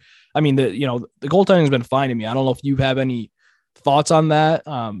there, I mean, the goaltending has been fine to me. I don't know if you have any thoughts on that.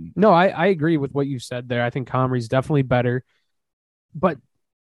 No, I agree with what you said there. I think Comrie's definitely better, but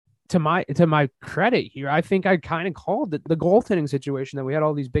to my credit here, I think I kind of called the goaltending situation that we had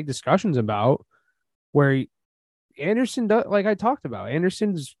all these big discussions about where Anderson does, like I talked about,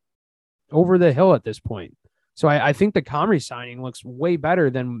 Anderson's over the hill at this point. So I think the Comrie signing looks way better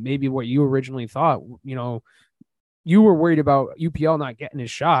than maybe what you originally thought. You were worried about UPL not getting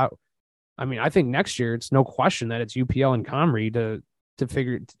his shot. I mean, I think next year it's no question that it's UPL and Comrie to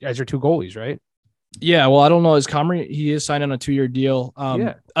figure as your 2 goalies, right? Yeah, well, I don't know. Is Comrie, he is signed on a 2-year deal.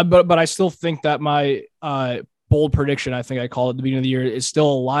 But I still think that my bold prediction, I think I called it at the beginning of the year, is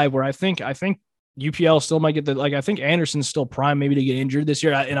still alive. Where I think UPL still might get I think Anderson's still prime maybe to get injured this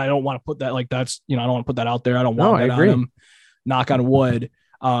year, and I don't want to put that I don't want to put that out there. I don't want that on him. Knock on wood.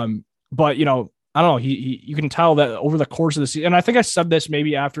 But I don't know. You can tell that over the course of the season, and I think I said this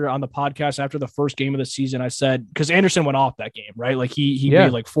maybe on the podcast after the first game of the season. I said because Anderson went off that game, right? Like he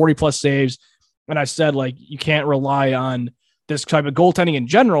made 40 plus saves, and I said you can't rely on this type of goaltending in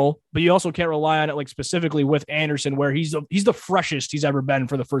general, but you also can't rely on it specifically with Anderson, where he's the freshest he's ever been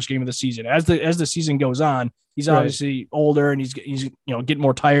for the first game of the season. As the season goes on, he's obviously older and he's getting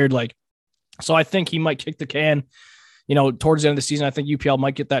more tired. So I think he might kick the can. Towards the end of the season, I think UPL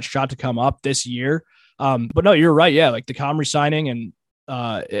might get that shot to come up this year. But no, you're right. Yeah. The Comrie signing and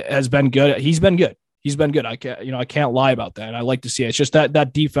it has been good. He's been good. I can't lie about that. And I like to see it. It's just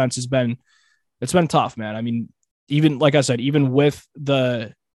that defense it's been tough, man. I mean, even like I said, even with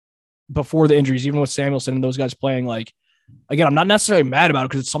before the injuries, even with Samuelsson and those guys playing, again, I'm not necessarily mad about it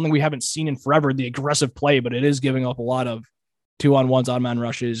because it's something we haven't seen in forever, the aggressive play, but it is giving up a lot of 2-on-1s, odd-man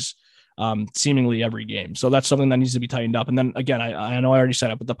rushes, seemingly every game. So that's something that needs to be tightened up. And then again, I know I already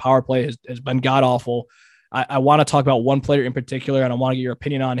said it, but the power play has been god awful. I want to talk about one player in particular, and I want to get your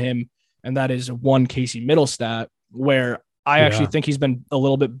opinion on him. And that is one Casey Middlestat, where I actually think he's been a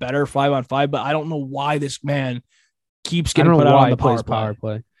little bit better 5-on-5, but I don't know why this man keeps getting put out on the power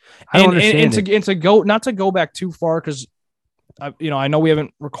play. I don't understand and to go, not to go back too far, because I know we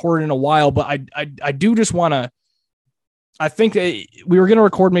haven't recorded in a while, but I do just want to. I think we were going to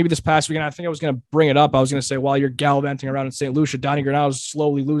record maybe this past weekend. I think I was going to bring it up. I was going to say, while you're gallivanting around in St. Lucia, Donnie Granato is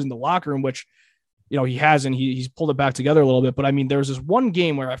slowly losing the locker room, which he hasn't. He's pulled it back together a little bit. But I mean, there was this one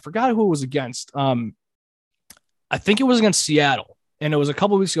game where I forgot who it was against. I think it was against Seattle. And it was a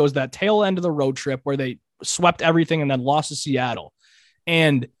couple of weeks ago. It was that tail end of the road trip where they swept everything and then lost to Seattle.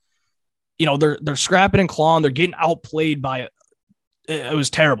 And, they're scrapping and clawing. They're getting outplayed by it. It was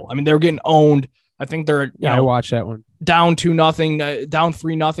terrible. I mean, they were getting owned. I think they're I watched that one. Down 2-0, down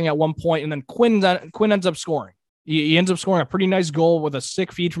 3-0 at one point, and then Quinn ends up scoring. He ends up scoring a pretty nice goal with a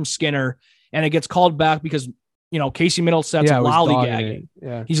sick feed from Skinner, and it gets called back because Casey Middleset's lollygagging.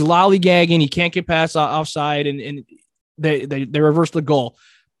 Yeah, he's lollygagging. He can't get past offside, and they reverse the goal.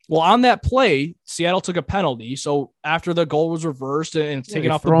 Well, on that play, Seattle took a penalty. So after the goal was reversed and taken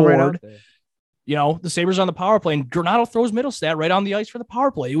off the board, the Sabres on the power play, and Granato throws Middlestat right on the ice for the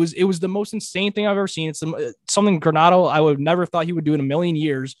power play. It was the most insane thing I've ever seen. It's something Granato I would have never thought he would do in a million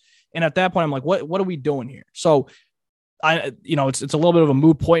years. And at that point, I'm like, what are we doing here? So it's a little bit of a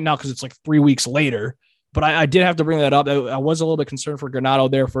moot point now because it's like 3 weeks later. But I did have to bring that up. I was a little bit concerned for Granato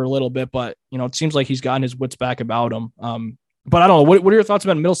there for a little bit, but it seems like he's gotten his wits back about him. But I don't know. What are your thoughts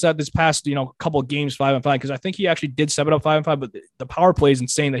about Middlestat this past couple of games 5-5? Because I think he actually did step it up 5-5, but the power play is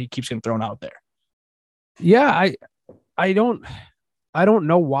insane that he keeps getting thrown out there. Yeah, I don't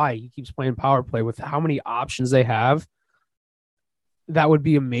know why he keeps playing power play with how many options they have. That would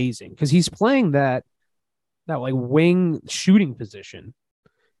be amazing because he's playing that like wing shooting position.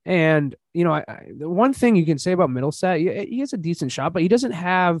 And the one thing you can say about Middlestat, he has a decent shot, but he doesn't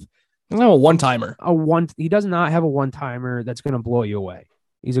have a one-timer. He does not have a one-timer that's going to blow you away.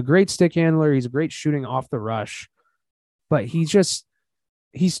 He's a great stick handler. He's a great shooting off the rush, but he's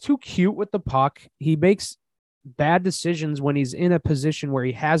too cute with the puck. He makes bad decisions when he's in a position where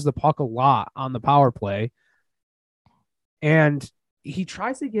he has the puck a lot on the power play. And he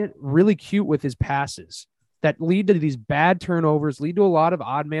tries to get really cute with his passes that lead to these bad turnovers, lead to a lot of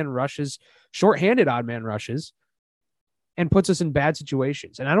odd man rushes, shorthanded odd man rushes, and puts us in bad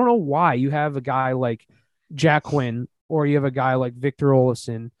situations. And I don't know why you have a guy like Jack Quinn or you have a guy like Victor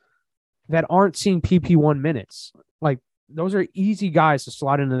Olofsson that aren't seeing PP1 minutes. Like, those are easy guys to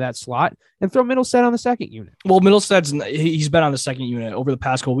slot into that slot and throw Middlestat on the second unit. Well, he's been on the second unit over the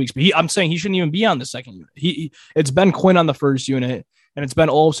past couple of weeks, but I'm saying he shouldn't even be on the second unit. It's been Quinn on the first unit, and it's been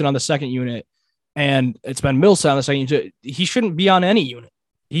Olofsson on the second unit, and it's been Middlestat on the second unit. He shouldn't be on any unit.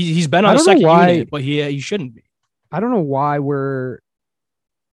 He's been on the second unit, but he shouldn't be. I don't know why what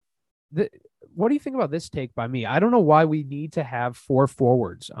do you think about this take by me? I don't know why we need to have 4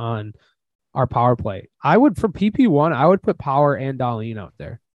 forwards on our power play. I would, for PP1, I would put Power and Dahlin out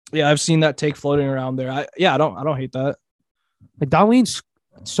there. Yeah, I've seen that take floating around there. I don't hate that. Like, Dahlin's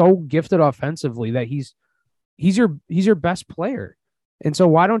so gifted offensively that he's your best player. And so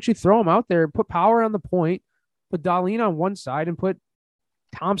why don't you throw him out there, put Power on the point, put Dahlin on one side and put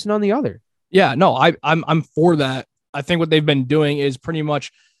Thompson on the other? Yeah, no, I'm for that. I think what they've been doing is pretty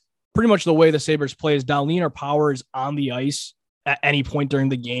much the way the Sabres play is Dahlin or Power is on the ice at any point during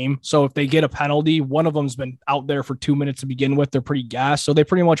the game. So if they get a penalty, one of them's been out there for 2 minutes to begin with. They're pretty gassed. So they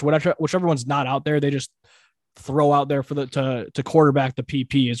pretty much whichever one's not out there, they just throw out there for to quarterback the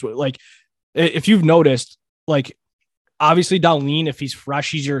PP. Is like, if you've noticed, like, obviously Dahlin, if he's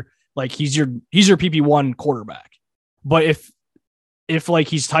fresh, he's your PP1 quarterback. But if like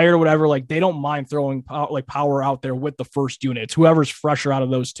he's tired or whatever, like, they don't mind throwing Power out there with the first unit. It's whoever's fresher out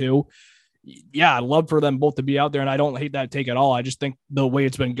of those two. Yeah, I'd love for them both to be out there, and I don't hate that take at all. I just think the way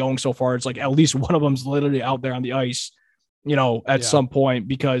it's been going so far, it's like at least one of them's literally out there on the ice, at some point,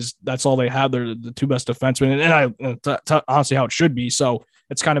 because that's all they have. They're the two best defensemen, and honestly how it should be. So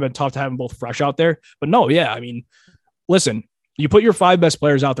it's kind of been tough to have them both fresh out there. But no, yeah, I mean, listen, you put your 5 best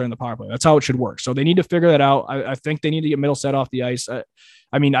players out there in the power play. That's how it should work. So they need to figure that out. I think they need to get Middlestat off the ice.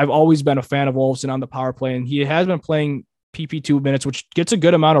 I mean, I've always been a fan of Olofsson on the power play, and he has been playing PP2 minutes, which gets a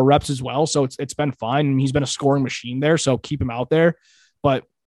good amount of reps as well. So it's been fine. And he's been a scoring machine there. So keep him out there, but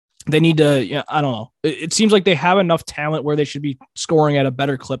they need to, I don't know. It seems like they have enough talent where they should be scoring at a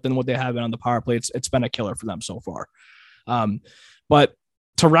better clip than what they have been on the power play. It's been a killer for them so far. But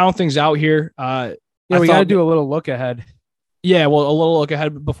to round things out here, we got to do a little look ahead. Yeah, well, a little look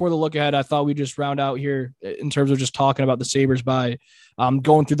ahead. Before the look ahead, I thought we'd just round out here in terms of just talking about the Sabres by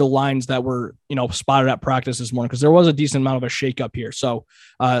going through the lines that were, spotted at practice this morning, because there was a decent amount of a shakeup here. So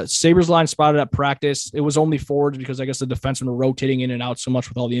Sabres line spotted at practice. It was only forwards because I guess the defensemen were rotating in and out so much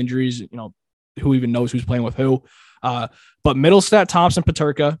with all the injuries. Who even knows who's playing with who? But Middlestat, Thompson,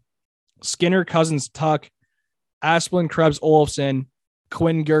 Peterka, Skinner, Cousins, Tuck, Asplund, Krebs, Olofsson,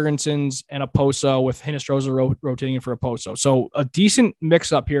 Quinn, Girgensons, and Oposo, with Hinostroza rotating in for Oposo. So a decent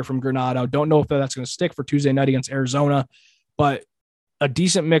mix-up here from Granato. Don't know if that's going to stick for Tuesday night against Arizona, but a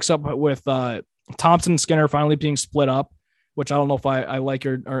decent mix-up with Thompson and Skinner finally being split up, which I don't know if I like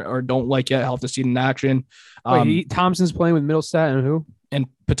or don't like yet. I'll have to see it in action. Thompson's playing with Middlestat and who? And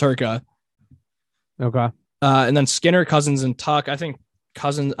Paterka. Okay. And then Skinner, Cousins, and Tuck. I think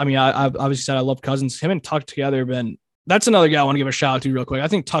Cousins, I obviously said I love Cousins. Him and Tuck together have been, that's another guy I want to give a shout out to real quick. I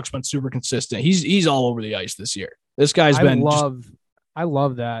think Tuck's been super consistent. He's all over the ice this year. This guy's been. I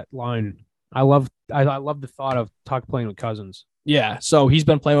love that line. I love the thought of Tuck playing with Cousins. Yeah, so he's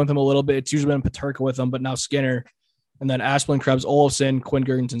been playing with him a little bit. It's usually been Paterka with him, but now Skinner, and then Asplund, Krebs, Olofsson, Quinn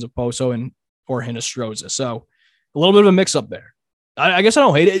Gergensen, Poso, and or Hinostroza. So a little bit of a mix up there. I guess I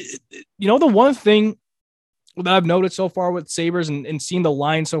don't hate it. The one thing that I've noticed so far with Sabres and seeing the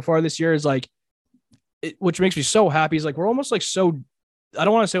line so far this year is like, which makes me so happy, is like we're almost like so. I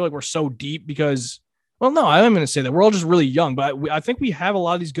don't want to say like we're so deep because. Well, no, I'm going to say that we're all just really young, but I think we have a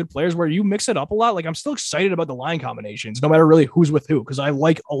lot of these good players where you mix it up a lot. Like I'm still excited about the line combinations, no matter really who's with who, because I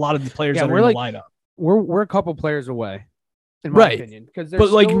like a lot of the players that are in the lineup. We're a couple players away, in my opinion.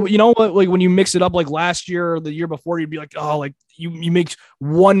 You know what? Like when you mix it up, like last year or the year before, you'd be like, oh, like you make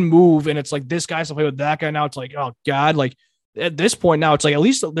one move and it's like this guy's to play with that guy. Now it's like, oh God, like at this point now it's like at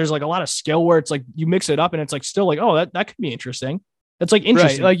least there's like a lot of skill where it's like you mix it up and it's like still like, oh, that could be interesting. It's like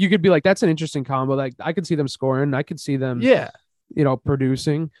interesting. Right. Like you could be like, that's an interesting combo. Like I could see them scoring. I could see them,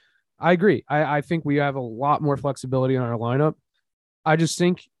 producing. I agree. I think we have a lot more flexibility in our lineup. I just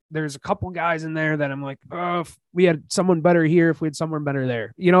think there's a couple guys in there that I'm like, oh, if we had someone better here, if we had someone better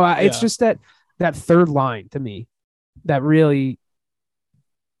there. It's just that third line to me that really,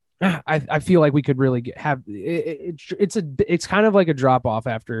 I feel like we could really have it's kind of like a drop off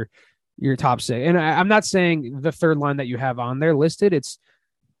after your top six. And I'm not saying the third line that you have on there listed. It's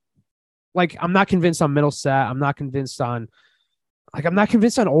like, I'm not convinced on Middlestat. I'm not convinced on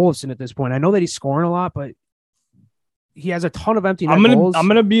Olofsson at this point. I know that he's scoring a lot, but he has a ton of empty net goals. I'm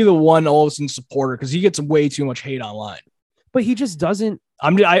going to be the one Olofsson supporter because he gets way too much hate online. But he just doesn't.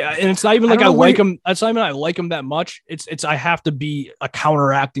 And it's not even like I like him. That's not even I like him that much. It's I have to be a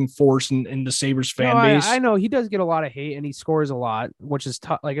counteracting force in the Sabres fan base. I know he does get a lot of hate and he scores a lot, which is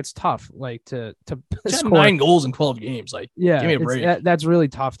tough. Like it's tough, like to score 9 goals in 12 games. Like, give me a break. That's really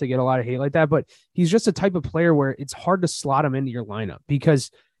tough to get a lot of hate like that. But he's just a type of player where it's hard to slot him into your lineup because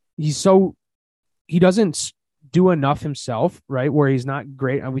he doesn't do enough himself, right? Where he's not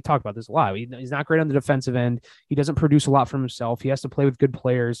great. And we talk about this a lot. He's not great on the defensive end. He doesn't produce a lot from himself. He has to play with good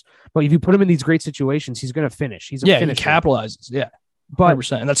players. But if you put him in these great situations, he's going to finish. He's a finisher. He capitalizes. Yeah. But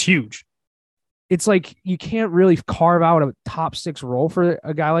 100%. And that's huge. It's like you can't really carve out a top 6 role for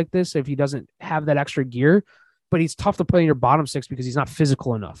a guy like this if he doesn't have that extra gear. But he's tough to play in your bottom 6 because he's not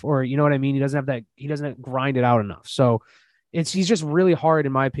physical enough. Or you know what I mean? He doesn't grind it out enough. So he's just really hard,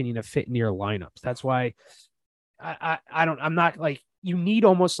 in my opinion, to fit into your lineups. That's why I'm not like, you need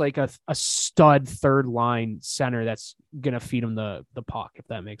almost like a stud third line center that's going to feed him the puck, if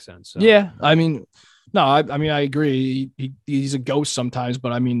that makes sense. So. Yeah. I mean, no, I agree. He's a ghost sometimes,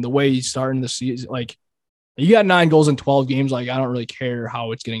 but I mean, the way he's starting the season, like you got 9 goals in 12 games. Like, I don't really care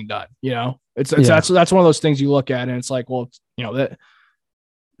how it's getting done. That's one of those things you look at and it's like, well, that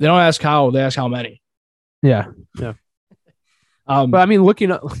they don't ask how, they ask how many. Yeah. Yeah. But I mean,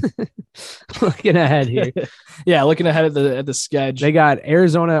 looking ahead here. Yeah, looking ahead at the schedule. They got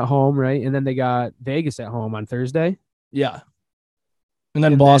Arizona at home, right? And then they got Vegas at home on Thursday. Yeah. And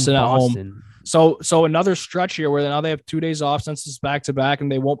then Boston at home. So another stretch here where now they have 2 days off since it's back-to-back and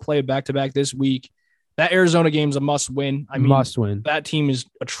they won't play back-to-back this week. That Arizona game is a must-win. I mean, must-win. That team is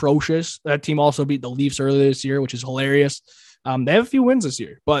atrocious. That team also beat the Leafs earlier this year, which is hilarious. They have a few wins this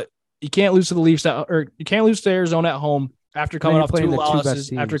year, but you can't lose to the Leafs or you can't lose to Arizona at home. After coming off 2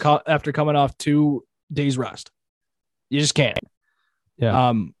 losses, after coming off 2 days rest, you just can't. Yeah.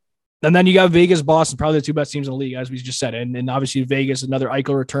 And then you got Vegas, Boston, probably the 2 best teams in the league, as we just said, and obviously Vegas, another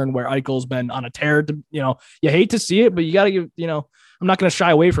Eichel return where Eichel's been on a tear. You hate to see it, but you got to give. I'm not going to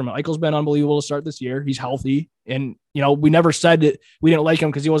shy away from it. Eichel's been unbelievable to start this year. He's healthy, and we never said that we didn't like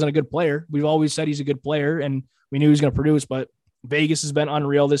him because he wasn't a good player. We've always said he's a good player, and we knew he was going to produce. But Vegas has been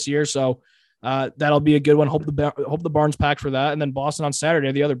unreal this year, so. That'll be a good one. Hope the barn's packed for that. And then Boston on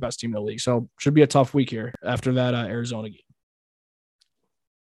Saturday, the other best team in the league. So should be a tough week here after that Arizona game.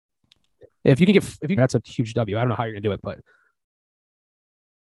 If you that's a huge W. I don't know how you're gonna do it, but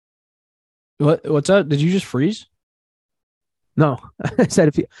what's that? Did you just freeze? No, I said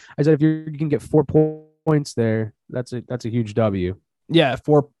if you can get 4 points there, that's a huge W. Yeah,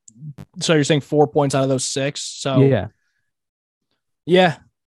 4. So you're saying 4 points out of those 6. So yeah.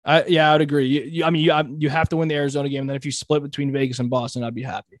 I would agree. You have to win the Arizona game. And then if you split between Vegas and Boston, I'd be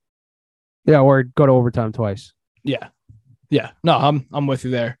happy. Yeah, or go to overtime twice. Yeah. No, I'm with you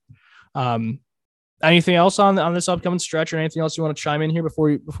there. Anything else on this upcoming stretch, or anything else you want to chime in here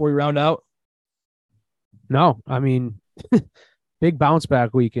before we round out? No, I mean, big bounce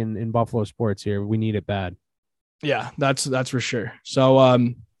back week in Buffalo sports here. We need it bad. Yeah, that's for sure. So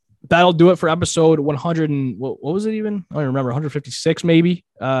that'll do it for episode 100 and what was it even? I don't remember. 156 maybe.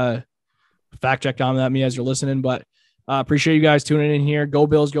 Fact check on that, me as you're listening, but appreciate you guys tuning in here. Go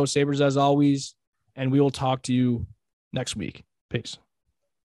Bills, go Sabres as always, and we will talk to you next week. Peace.